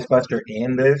uh, Sunrise Buster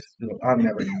in this, I'll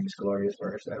never use Glorious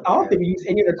Burst ever I don't think again. we use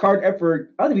any other card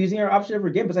ever. I don't think we use any other option ever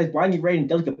again besides Blinding Raid and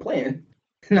Delicate Plan.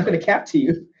 I'm not going Right. to cap to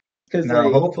you because Now,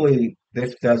 like hopefully,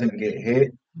 this doesn't get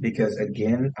hit because,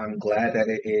 again, I'm glad that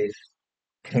it is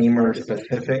tamer 100%.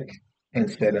 specific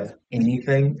instead Yeah. of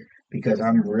anything because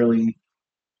I'm in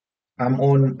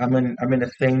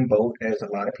the same boat as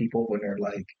a lot of people when they're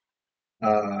like,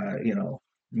 you know,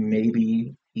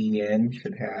 maybe EN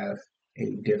should have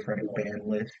a different ban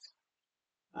list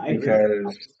I agree.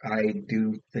 because I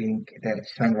do think that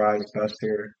Sunrise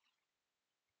Buster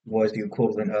was the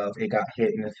equivalent of it got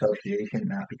hit in association,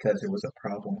 not because it was a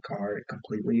problem card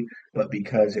completely, but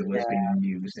because it was Yeah. being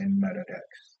used in meta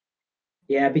decks.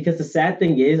 Yeah, because the sad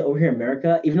thing is, over here in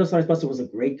America, even though Sunrise Buster was a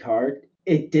great card,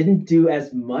 it didn't do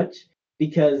as much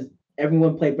because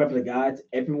everyone played Breath of the Gods.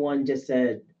 Everyone just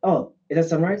said, "Oh, is that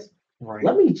Sunrise? Right.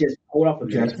 Let me just hold off a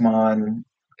minute." Jesmon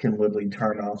can literally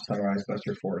turn off Sunrise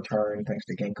Buster for a turn thanks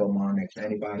to Genkomon next to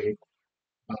anybody.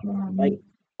 Like, Um, like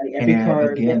every and card,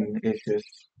 like again, it's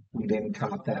just we didn't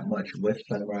top that much with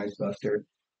Sunrise Buster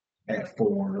at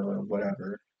 4 or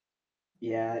whatever.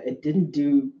 yeah, it didn't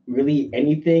do really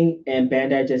anything. And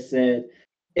Bandai just said,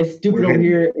 "It's We're stupid over hitting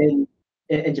it,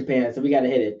 here in Japan, so we got to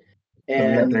hit it." so we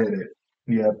have to And hit it.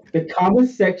 Yep. the comment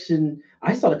section,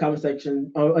 I saw the comment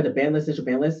section or the ban list, initial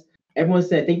ban list. Everyone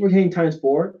said, "Thank you for hitting times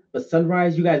 4, but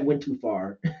Sunrise, you guys went too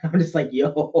far." I'm just like,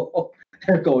 "Yo,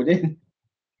 they're going in."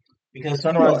 Because You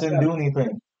Sunrise all didn't suck. do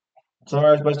anything.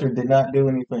 Sunrise Buster did not do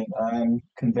anything. I'm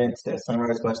convinced that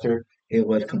Sunrise Buster, it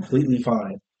was completely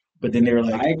fine. But then they were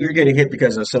like, I you're agree. getting hit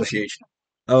because of association.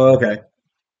 Oh, okay.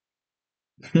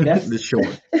 That's The sure.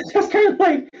 that's kind of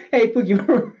like, hey, Pookie,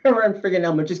 remember in freaking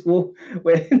elementary school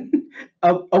when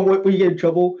when you get in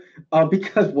trouble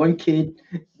because one kid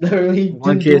literally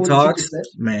One didn't do kid what the teacher talks, said.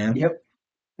 man, Yep,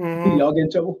 we hmm all get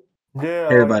in trouble. Yeah,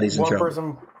 like everybody's in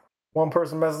trouble. one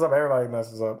person messes up, everybody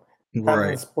messes up. Happens in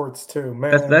Right. sports too,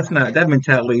 That's man. not that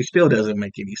mentality still doesn't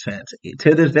make any sense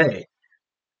to this day.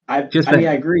 Just I mean,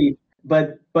 I saying. agree,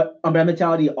 but that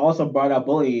mentality also brought out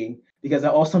bullying because I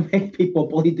also made people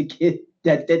bully the kid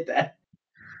that did that.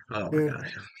 Oh my Yeah.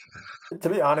 gosh. To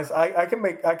be honest, I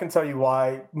can tell you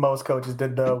why most coaches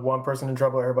did the one person in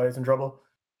trouble, everybody's in trouble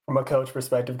from a coach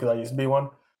perspective because I used to be one.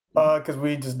 Because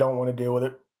we just don't want to deal with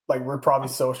it. Like we're probably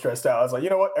so stressed out. I was like, you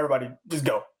know what, everybody, just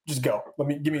go.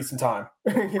 Give me some time.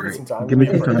 Give me Right. some time. Give Give me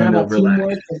me a some It's break not time to about relax.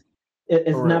 teamwork.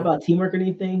 It's for not real. about teamwork or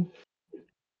anything.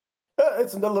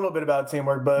 It's a little bit about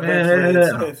teamwork, but eventually,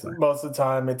 Oh, it's most of the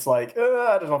time it's like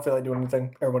I just don't feel like doing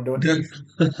anything. Everyone do it.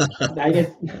 sorry.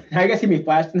 I guess he me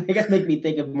flash. I guess make me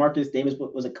think of Marcus Davis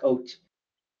was a coach.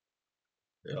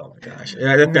 Oh my gosh.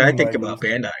 Yeah, I He think might be. about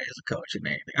Bandai as a coach and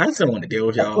anything. I just don't want to deal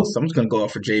with y'all. So I'm just gonna go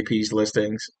off for JP's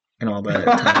listings and all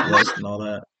that, tank list and all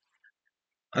that.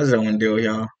 I just don't want to deal with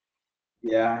y'all.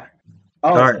 Yeah.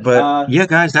 All Oh, right, but yeah,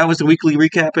 guys, that was the weekly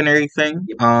recap and everything.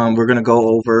 yep. We're gonna go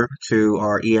over to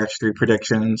our EX3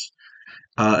 predictions.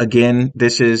 Again,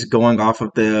 this is going off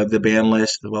of the ban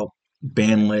list. Well,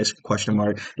 ban list question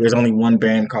mark. There's only one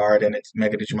ban card, and it's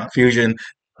Mega Digimon Fusion.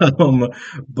 Um,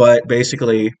 but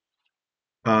basically,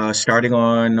 Starting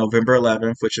on November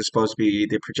 11th, which is supposed to be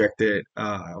the projected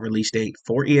release date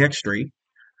for EX3.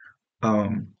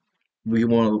 Um, we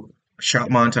will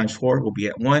Shopmon times four will be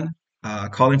at one.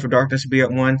 Calling for Darkness will be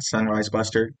at one. Sunrise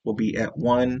Buster will be at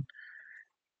one.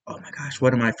 Oh my gosh,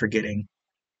 what am I forgetting?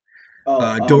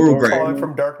 Doru Door Gray. Calling Grandma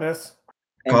from Darkness,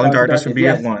 and Calling Calling for Darkness will Darkness. be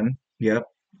at Yes, one. Yep.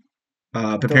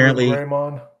 Doru Apparently,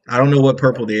 Greymon. I don't know what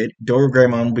Purple did. Doru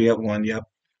Greymon will be at one. Yep.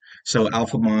 So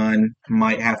Alphamon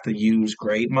might have to use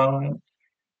Greymon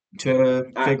to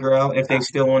I, figure out if they I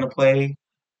still want to play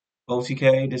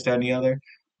OTK, this, that, and the other.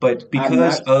 But I'm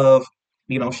because not. of,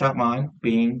 Shopmon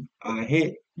being a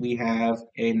hit, we have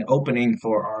an opening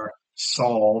for our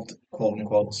solved, quote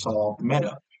unquote, solved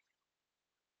meta.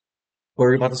 What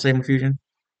were you about to say, Fusion?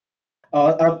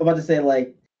 I was about to say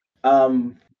like,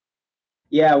 um,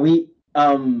 yeah, we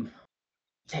dang,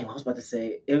 what I was about to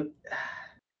say it.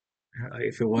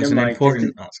 If it Never wasn't mind.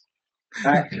 important,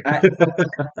 I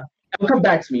it'll come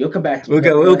back to me. It'll come back to me. we'll Go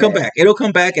go, go it'll come ahead. back. It'll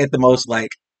come back at the most like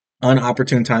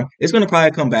unopportune time. It's gonna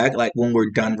probably come back like when we're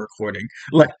done recording,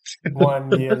 like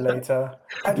 1 year later,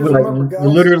 I just like remember, guys.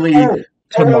 literally Oh,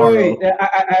 tomorrow. wait.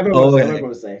 I have what to Oh, say. I have okay.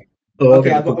 what to say. Oh, Okay, okay.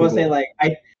 Cool, I cool, was saying cool.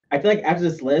 like I feel like after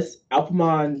this list,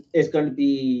 Alphamon is going to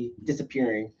be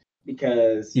disappearing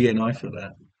because Yeah, no, I feel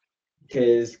that.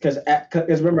 because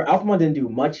remember Alphamon didn't do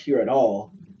much here at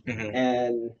all,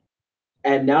 Hmm.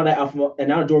 and now that Alphamon and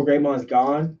now Dor Greymon's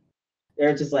gone,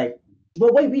 they're just like,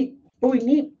 but we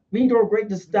need Dor Grey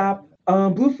to stop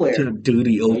Blue To Flare. do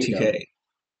the No, you don't. OTK.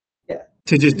 Yeah,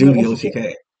 To just do no the OTK.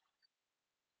 OTK.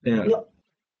 Yeah. No,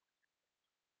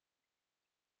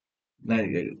 Like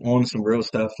on some real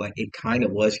stuff, like it kind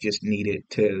of was just needed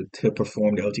to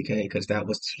perform the OTK because that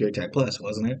was Secure Tech Plus,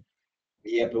 wasn't it?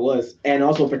 yep, it was, and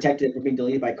also protected from being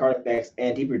deleted by card effects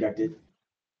and deproducted.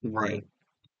 Right.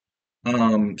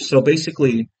 So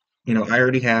basically, I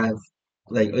already have,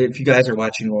 like, if you guys are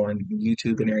watching on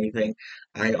YouTube and everything,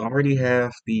 I already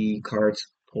have the cards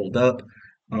pulled up.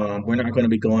 We're not going to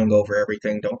be going over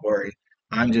everything, don't worry.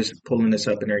 I'm just pulling this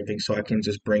up and everything so I can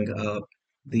just bring up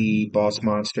the boss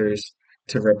monsters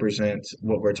to represent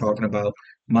what we're talking about.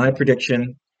 My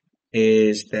prediction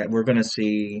is that we're going to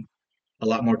see a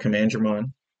lot more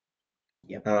Commandramon,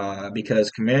 Yep.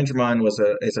 because Commandramon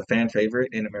is a fan favorite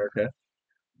in America,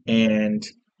 and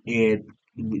it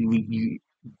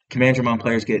Commandramon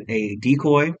players get a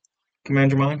decoy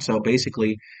Commandramon, so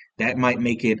basically that might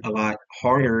make it a lot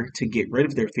harder to get rid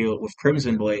of their field with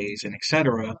Crimson Blaze and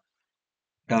etc.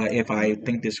 If I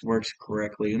think this works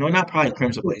correctly, not probably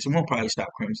Crimson Blaze. It won't probably stop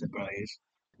Crimson Blaze,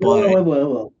 No, but it it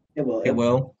will,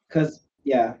 will because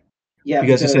yeah,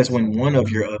 because it says because when one of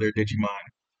your other Digimon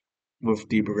with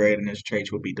deeper grade in its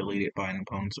traits will be deleted by an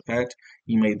opponent's effect,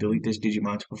 you may delete this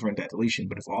Digimon to prevent that deletion.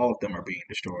 But if all of them are being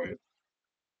destroyed,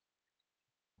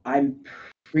 I'm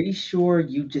pretty sure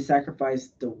you just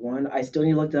sacrificed the one. I still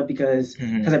need to look it up because I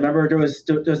mhm, remember there was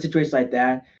situations like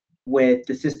that with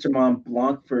the Sister Mom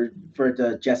Blanc for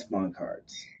the Jesmon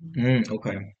cards.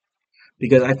 okay.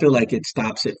 Because I feel like it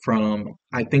stops it from,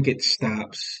 I think it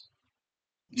stops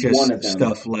One just of them.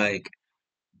 stuff like,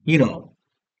 you know,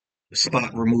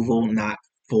 spot removal, not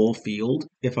full field,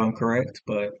 if I'm correct.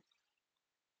 But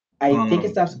I think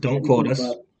it stops don't quote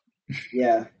removal, us. but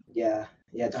yeah.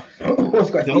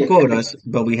 Don't, Don't quote us,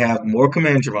 but we have more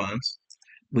Commandromons.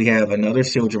 We have another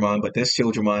Sildramon, but this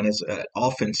Sildramon is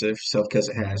offensive, so because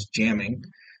it has jamming.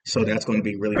 So that's going to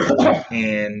be really cool.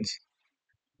 And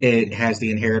it has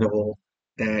the inheritable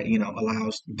that,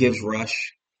 gives rush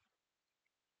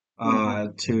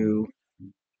Mhm. to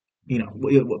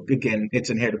again, it's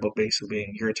inheritable basically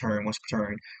being your turn once per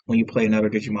turn. When you play another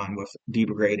Digimon with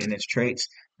degrade in its traits,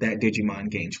 that Digimon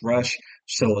gains rush.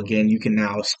 So again, you can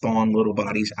now spawn little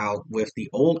bodies out with the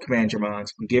old Commandromons,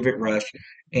 give it rush,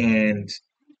 and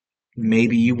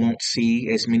maybe you won't see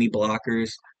as many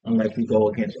blockers unless you go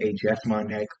against a Jesmon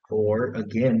deck or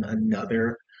again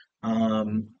another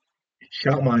um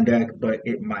Shoutmon deck, but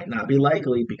it might not be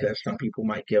likely because some people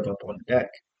might give up on the deck.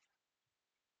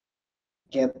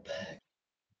 Yep. Not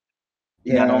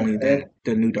Yeah. only that,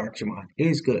 the new Darkmon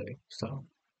is good. So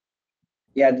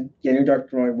New Dark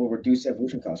Drawing will reduce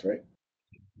evolution cost, right?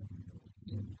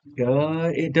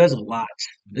 it does a lot.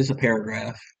 It's a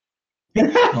paragraph.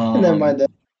 Never Um, mind that.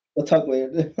 We'll talk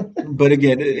later. but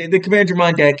again, the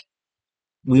Commandromon deck,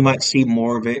 we might see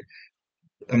more of it.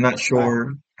 I'm not I,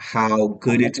 sure how I'm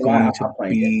good not it's gonna lie, going to I'll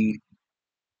find it. be.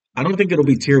 I don't think it'll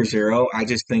be tier zero. I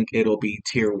just think it'll be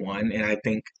tier one, and I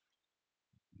think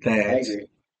I that agree.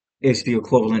 it's the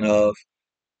equivalent of,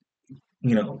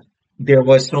 you know, there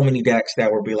was so many decks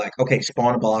that would be like, okay,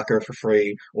 spawn a blocker for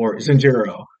free, or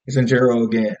Zenjiro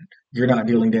again. You're not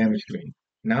dealing damage to me.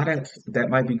 Now that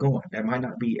might be going. That might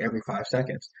not be every 5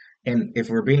 seconds. And if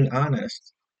we're being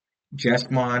honest,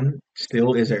 Jesmon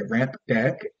still is a ramp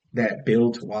deck that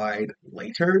builds wide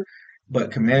later,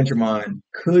 but Commandramon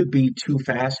could be too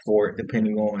fast for it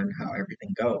depending on how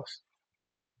everything goes.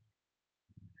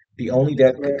 The only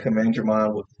deck Right.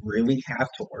 Commandramon would really have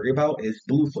to worry about is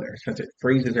Blue Flare, since it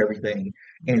freezes everything,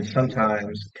 and Right.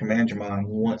 sometimes Commandramon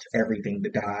wants everything to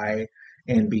die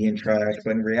and be in trash,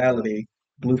 but in reality,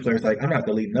 Blue Flare's like, I'm not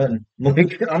deleting nothing.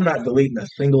 Like, I'm not deleting a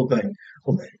single thing.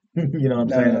 You know what I'm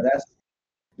No, no, saying? that's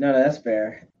no, no, that's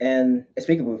fair. And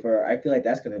speaking of Boofer, I feel like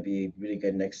that's going to be really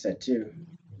good next set too.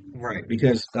 Right,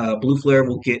 because Blue Flare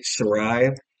will get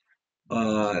Sarai,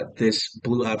 this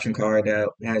blue option card that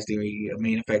has the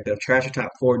main effect of trash your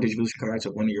top four Digivolution cards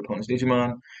of one of your opponent's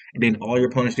Digimon, and then all your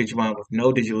opponent's Digimon with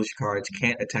no Digivolution cards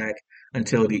can't attack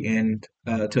until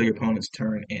your opponent's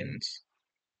turn ends.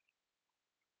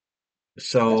 That's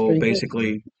So pretty good.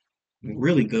 basically,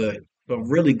 really good, but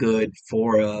really good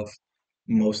four of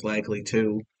most likely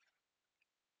two.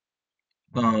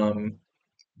 Um,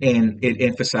 and it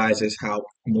emphasizes how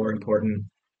more important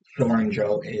Soren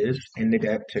Joe is in the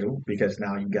deck too, because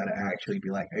now you got to actually be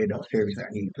like, hey, no, seriously, I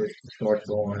need this source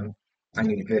going, I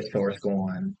need this source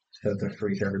going to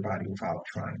freeze everybody without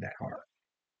trying that hard.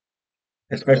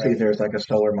 Especially if Right. there's like a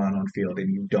solar mon on field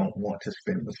and you don't want to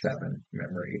spend the 7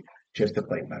 memory just to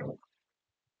play metal.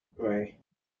 Right.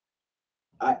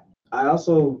 I I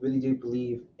also really do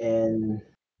believe in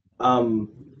um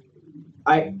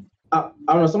I I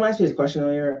don't know. Someone asked me this question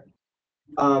earlier.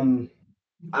 Um,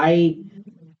 I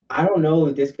I don't know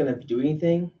if this is gonna do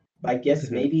anything. I guess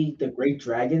Mhm. maybe the Great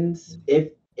Dragons,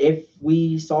 if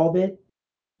we solve it,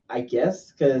 I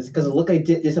guess, because it looked like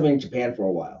it did something in Japan for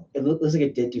a while. Looks like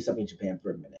it did do something in Japan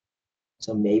for a minute.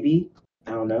 So maybe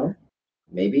I don't know.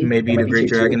 Maybe that Maybe might the be Great tier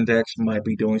two. Dragon decks might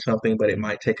be doing something, but it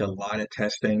might take a lot of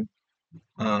testing.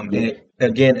 Yeah.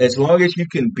 Again, as long as you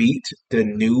can beat the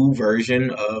new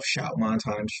version of Shoutmon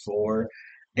times four,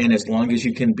 and as long as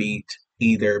you can beat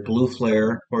either Blue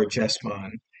Flare or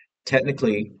Jesmon,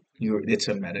 technically it's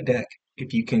a meta deck.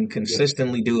 If you can Yeah.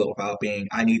 consistently do it without being,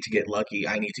 I need to get lucky,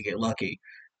 I need to get lucky,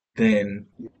 then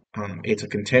it's a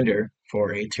contender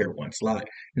for a tier one slot.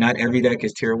 Not every deck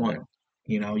is tier one.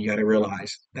 You know, you got to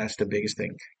realize that's the biggest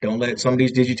thing. Don't let some of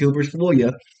these digitubers fool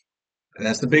you.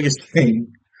 That's the biggest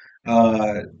thing.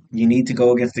 Uh, you need to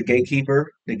go against the gatekeeper.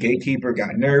 The gatekeeper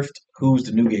got nerfed. Who's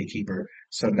the new gatekeeper?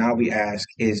 So now we ask,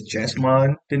 is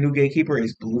Jesmon the new gatekeeper?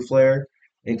 Is Blue Flare?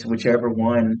 It's whichever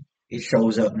one it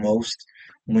shows up most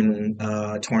when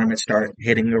tournaments start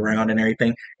hitting around and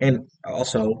everything. And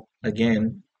also,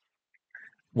 again,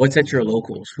 what's at your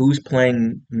locals? Who's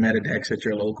playing meta decks at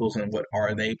your locals and what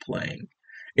are they playing?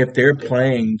 If they're Yeah.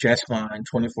 playing Jesmon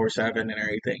 24/7 and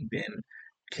everything, then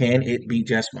can it be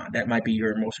Jesmon? That might be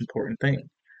your most important thing.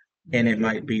 And it Yeah.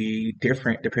 might be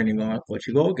different depending on what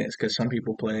you go against, because some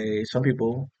people, play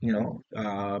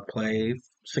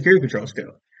security control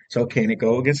still. So can it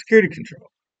go against security control?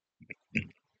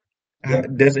 Yep.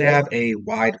 Does it And have a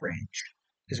wide range?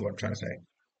 Is what I'm trying to say.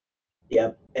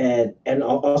 yep. And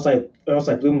also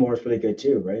like Bloom Lore is pretty good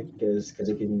too, right? Because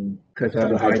it can Because do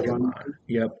Hydramon. Hydramon.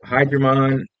 Yep,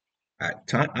 Hydramon.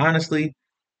 Honestly,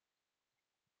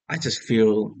 I just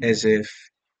feel as if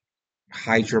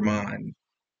Hydramon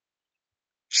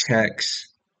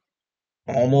checks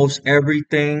almost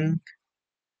everything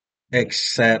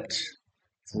except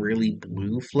really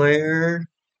Blue Flare.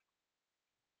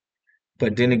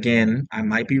 But then again, I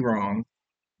might be wrong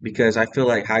because I feel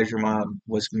like Hydramon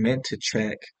was meant to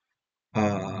check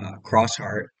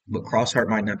Crossheart, but Crossheart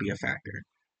might not be a factor.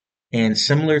 And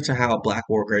similar to how Black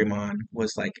War Greymon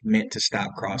was like meant to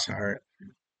stop Crossheart,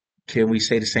 can we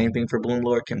say the same thing for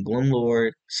Bloomlord? Can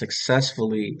Bloomlord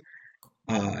successfully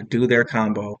do their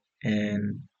combo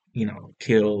and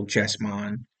kill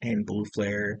Jesmon and Blue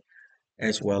Flare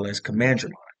as well as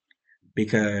Commandramon?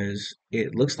 Because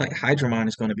it looks like Hydramon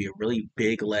is going to be a really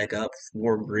big leg up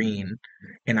for green,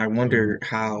 and I Mhm. wonder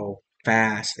how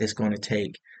fast it's going to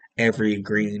take every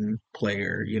green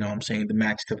player, you know what I'm saying, the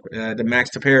Max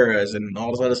Taperas and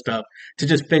all this other stuff to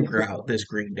just figure out this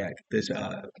green deck, this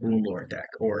Rune Lord deck,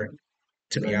 or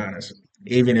to be Right. honest,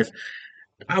 even if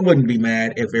I wouldn't be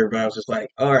mad if everybody was just like,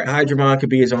 all right, Hydramon could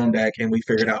be his own deck and we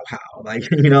figured out how. Like,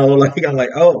 like I'm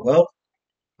like, oh well,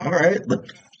 all right.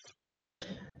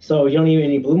 So you don't need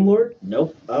any Bloom Lord?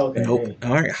 Nope. Oh, okay. Nope. Hey.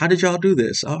 All right. How did y'all do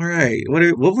this? All right.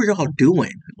 What were y'all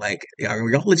doing? Like, are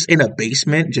y'all just in a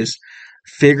basement just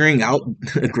figuring out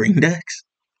green decks?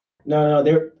 No,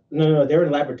 they're in the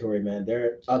laboratory, man.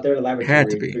 They're out there in the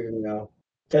Had to laboratory be. figuring it out.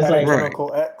 Cause Had a like, Right.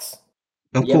 chemical X.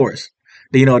 Of yep, course.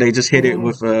 They just hit it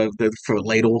with the for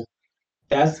ladle.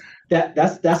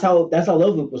 that's how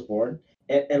Love Loop was born.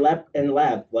 And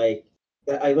lab like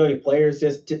I literally players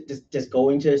just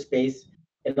going to space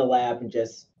in the lab and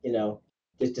just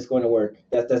just going to work.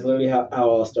 That's literally how it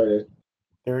all started.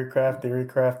 Theory craft, theory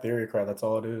craft, theory craft. That's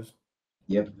all it is.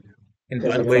 Yep. And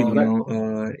Because by the like Get way,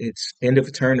 on. its end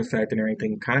of turn effect and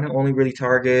everything kind of only really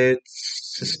targets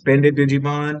suspended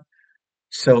Digimon.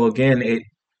 So again, it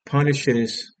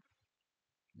punishes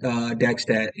decks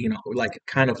that, like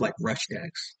kind of like rush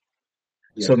decks.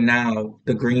 So yeah, now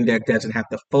the green deck doesn't have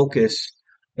to focus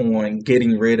on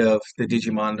getting rid of the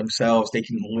Digimon themselves. They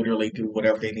can literally do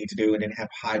whatever they need to do and then have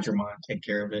Hydramon take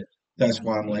care of it. That's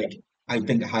why I'm yeah, like, I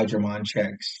think Hydramon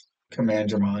checks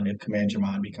Commandramon and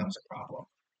Commandramon becomes a problem.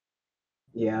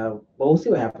 yeah. But we'll see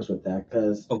what happens with that.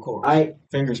 Because Of course. I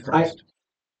Fingers I crossed.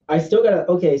 I still gotta.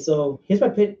 Okay, so here's my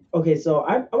pit. Okay, so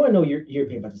I want to know your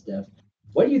opinion about this, Dev.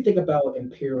 What do you think about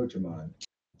Imperial Dramon?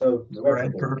 So the red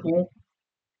Red purple. purple?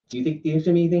 Do you see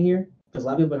anything here? Because a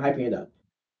lot of people have been hyping it up.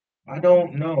 I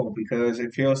don't know because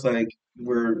it feels like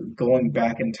we're going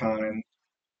back in time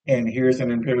and here's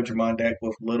an Imperial Dramon deck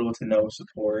with little to no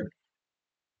support.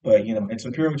 But it's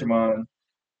Imperial Dramon.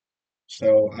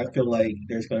 So I feel like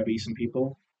there's going to be some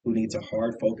people who needs a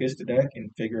hard focus to deck and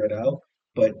figure it out.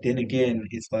 But then again,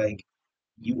 it's like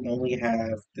you only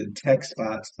have the tech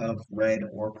spots of red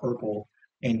or purple,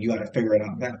 and you got to figure it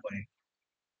out that way.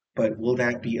 But will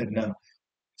that be enough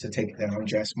to take down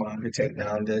Jesmon, to take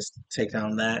down this, to take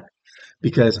down that?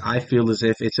 Because I feel as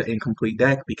if it's an incomplete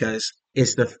deck because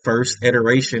it's the first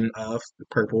iteration of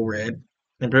purple, red,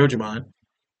 and Brojimon.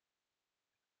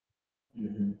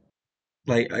 Hmm.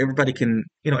 Like everybody can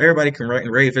write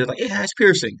and rave. It's like it has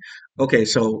piercing. Okay,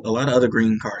 so a lot of other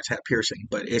green cards have piercing,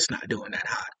 but it's not doing that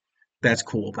hot. That's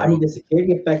cool, I mean, bro. the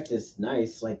security effect is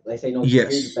nice. Like say, no, the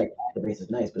security Yes, effect at the base is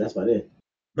nice, but that's about it.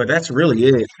 but that's really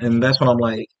it, and that's what I'm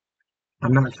like.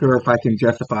 I'm not sure if I can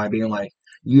justify being like,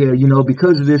 yeah,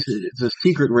 because of this, it's a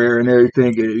secret rare and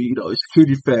everything.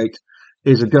 Security effect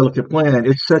is a delicate plan.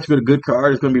 It's such a good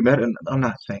card. It's going to be meta. I'm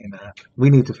not saying that.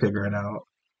 We need to figure it out.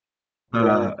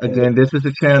 Yeah, because Again, this is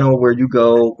a channel where you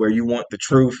go where you want the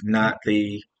truth, not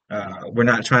the. We're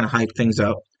not trying to hype things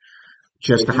up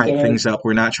just to if you hype can, things up.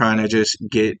 We're not trying to just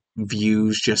get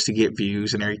views just to get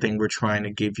views and everything. We're trying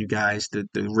to give you guys the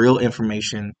real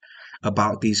information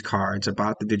about these cards,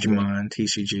 about the yeah, Digimon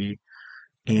TCG,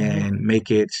 hmm, and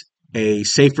make it a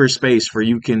safer space where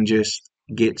you can just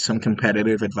get some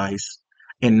competitive advice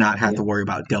and not have yeah, to worry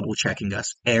about double checking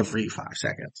us every 5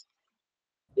 seconds.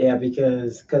 yeah,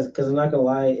 because I'm not gonna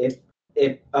lie,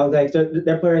 if I was like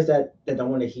there are players that don't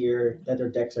want to hear that their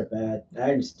decks are bad.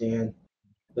 I understand,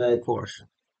 Of but course.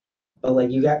 like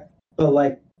you got, but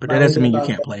like But my that only doesn't thing mean you about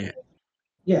can't that, play it.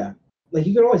 yeah, like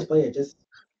you can always play it.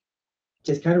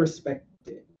 Just kind of respect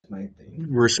it. Is my thing.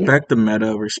 Respect the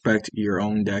meta, respect your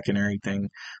own deck and everything,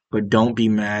 but don't be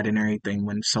mad and everything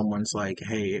when someone's like,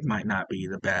 hey, it might not be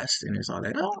the best. And it's all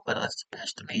that, oh, but that's the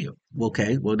best to me.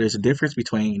 Okay, well, there's a difference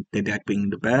between the deck being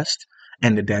the best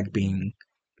and the deck being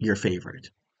your favorite.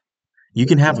 You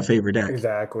can have a Yeah, favorite deck.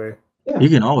 Exactly. yeah, You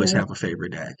can always yeah, have a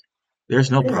favorite deck. There's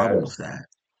no yeah, of problem with course, that.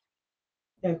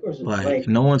 yeah, of course. Like Like,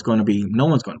 no one's gonna be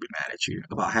mad at you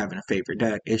about having a favorite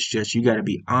deck. It's just you got to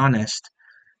be honest.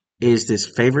 Is this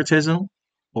favoritism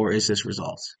or is this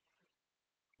results?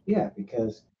 yeah,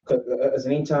 because as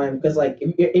anytime, because like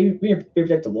if you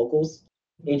protect the locals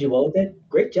and you well with it,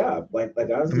 great job. Like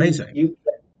honestly, Amazing. you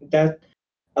that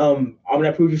I'm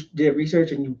gonna prove you did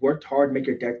research and you worked hard to make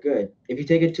your deck good. If you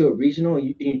take it to a regional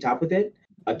and you top with it,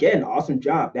 again, awesome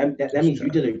job. That means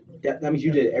that means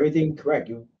you did everything correct.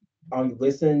 You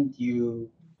listened, you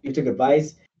took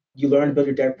advice, you learned to build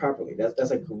your deck properly.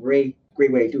 That's a great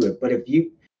way to do it. But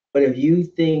if you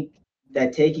think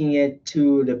that taking it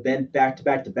to the event back to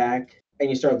back to back and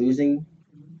you start losing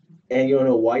and you don't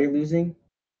know why you're losing,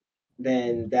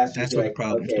 then that's just That's be where the like,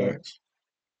 problem okay, starts.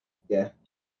 yeah,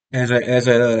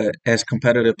 As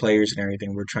competitive players and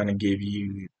everything, we're trying to give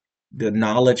you the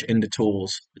knowledge and the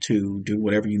tools to do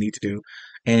whatever you need to do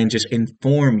and just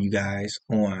inform you guys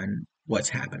on what's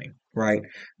happening, right?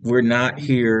 We're not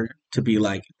here to be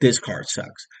like, this card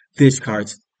sucks. This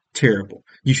card's terrible.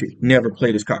 You should never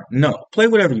play this card. No, play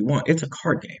whatever you want. It's a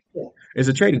card game. yeah, It's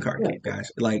a trading card yeah, game,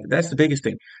 guys. Like, that's the biggest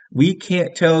thing. We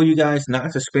can't tell you guys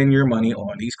not to spend your money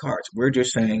on these cards. We're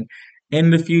just saying in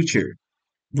the future,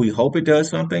 we hope it does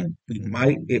something.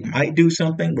 It might do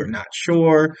something. We're not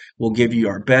sure. We'll give you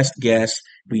our best guess.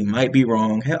 We might be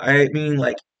wrong. Hell, I mean,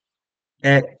 like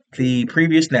at the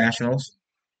previous nationals,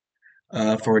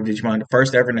 for Digimon, the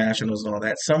first ever nationals and all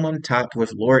that, someone topped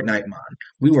with Lord Nightmon.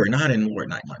 We were not in Lord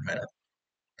Nightmon meta,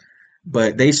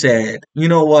 but they said, you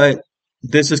know what?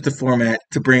 this is the format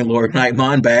to bring Lord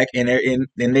Nightmon back, and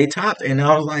they topped. And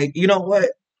I was like, you know what?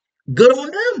 Good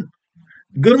on them.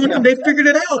 Good on them. Yeah, They figured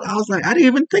it out. I was like, I didn't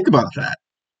even think about that,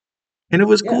 and it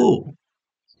was yeah, cool.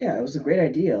 yeah. It was a great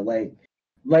idea.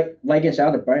 And shout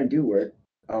out to Brian Dewar,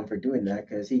 for doing that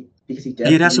because he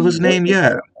Yeah, that's what definitely his worked name. his Yeah,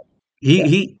 butt. he Yeah,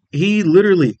 he he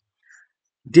literally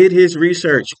did his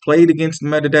research, played against the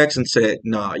meta decks, and said,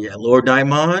 "Nah, yeah, Lord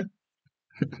Daimon,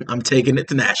 I'm taking it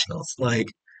to nationals." Like,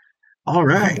 all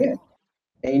right, yeah.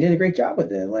 And he did a great job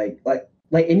with it.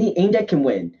 Any deck can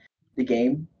win the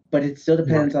game, but it still right.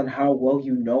 depends on how well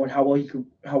you know and how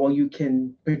well you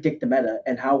can predict the meta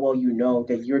and how well you know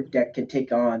that your deck can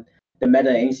take on the meta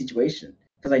in any situation.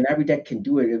 Because like not every deck can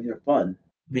do it if they're fun.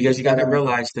 Because you got But to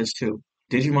realize this too.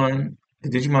 The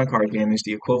Digimon card game is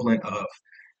the equivalent of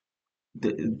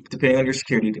depending on your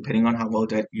security, depending on how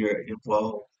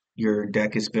well your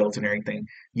deck is built and everything,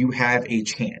 you have a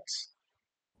chance.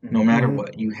 No Mhm. matter Hmm.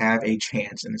 what, you have a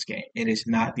chance in this game. It is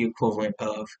not the equivalent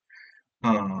of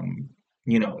um,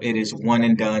 it is one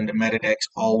and done. The meta decks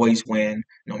always win,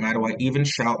 no matter what. Even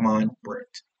Shoutmon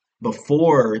bricked.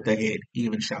 Before the hit,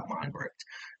 even Shoutmon bricked.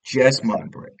 Jesmon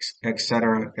bricks,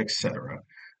 etc., etc.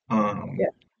 Um, Yeah,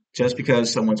 just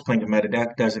because someone's playing a meta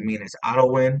deck doesn't mean it's auto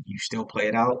win. You still play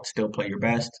it out, still play your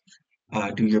best,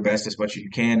 do your best as much as you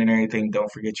can and everything.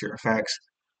 Don't forget your effects.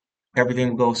 Everything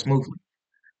will go smoothly.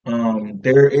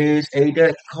 There is a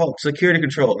deck called Security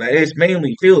Control that is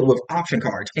mainly filled with option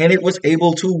cards, and it was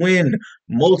able to win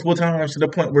multiple times to the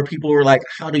point where people were like,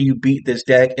 "How do you beat this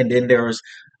deck?" And then there was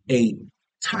a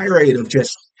tirade of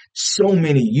just so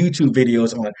many YouTube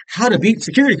videos on how to beat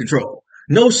Security Control.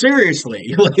 No,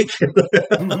 seriously, like,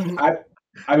 I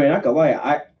I mean not gonna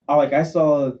lie, I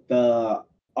saw the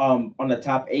on the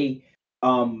top eight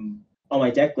on my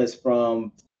deck list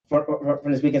from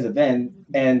this weekend's event,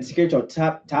 and Security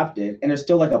Control topped it, and there's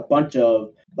still like a bunch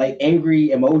of like angry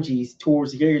emojis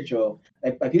towards Security Control.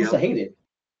 Like people yep, still hate it.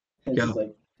 And it's yep. just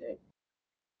like, dang.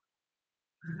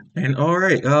 And all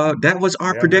right, that was our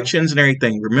Yeah, man. predictions and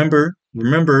everything. Remember,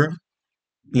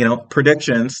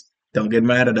 predictions. Don't get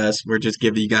mad at us. We're just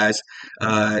giving you guys,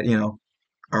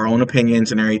 our own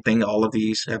opinions and everything. All of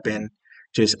these have been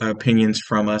just opinions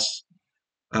from us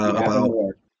You have been about.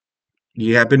 warned.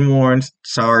 You have been warned.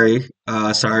 Sorry,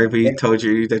 sorry we Hey, told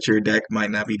you that your deck might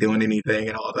not be doing anything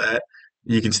and all that.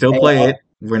 You can still hey, play it.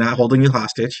 We're not holding you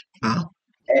hostage.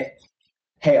 hey,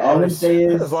 hey, all At I'm gonna least, say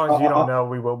as is, long as you don't know,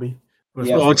 we will be. We're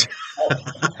supposed yep. Oh, to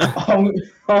know. All,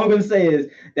 all I'm gonna say is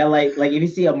that like if you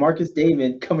see a Marcus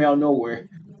Damon coming out of nowhere,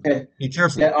 be that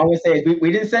careful. all I'm gonna say is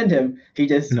we didn't send him.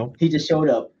 No, He just showed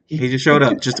up. he just showed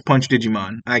up just to punch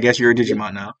Digimon. I guess you're a Yep,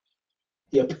 Digimon now.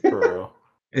 yep. For real.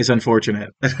 It's unfortunate.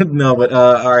 No, but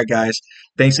all right, guys.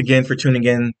 Thanks again for tuning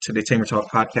in to the Tamer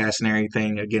Talk podcast and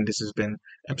everything. Again, this has been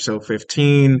episode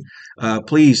 15.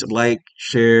 Please like,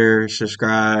 share,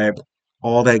 subscribe,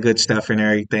 all that good stuff and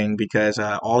everything because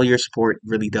all of your support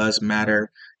really does matter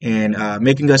and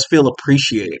making us feel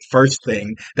appreciated. First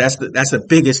thing, that's the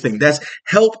biggest thing. That's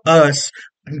help us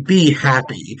be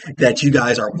happy that you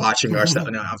guys are watching our stuff.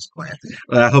 No, I was playing.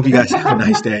 I hope you guys have a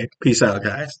nice day. Peace out,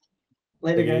 guys.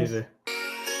 Later, Take it guys. easy.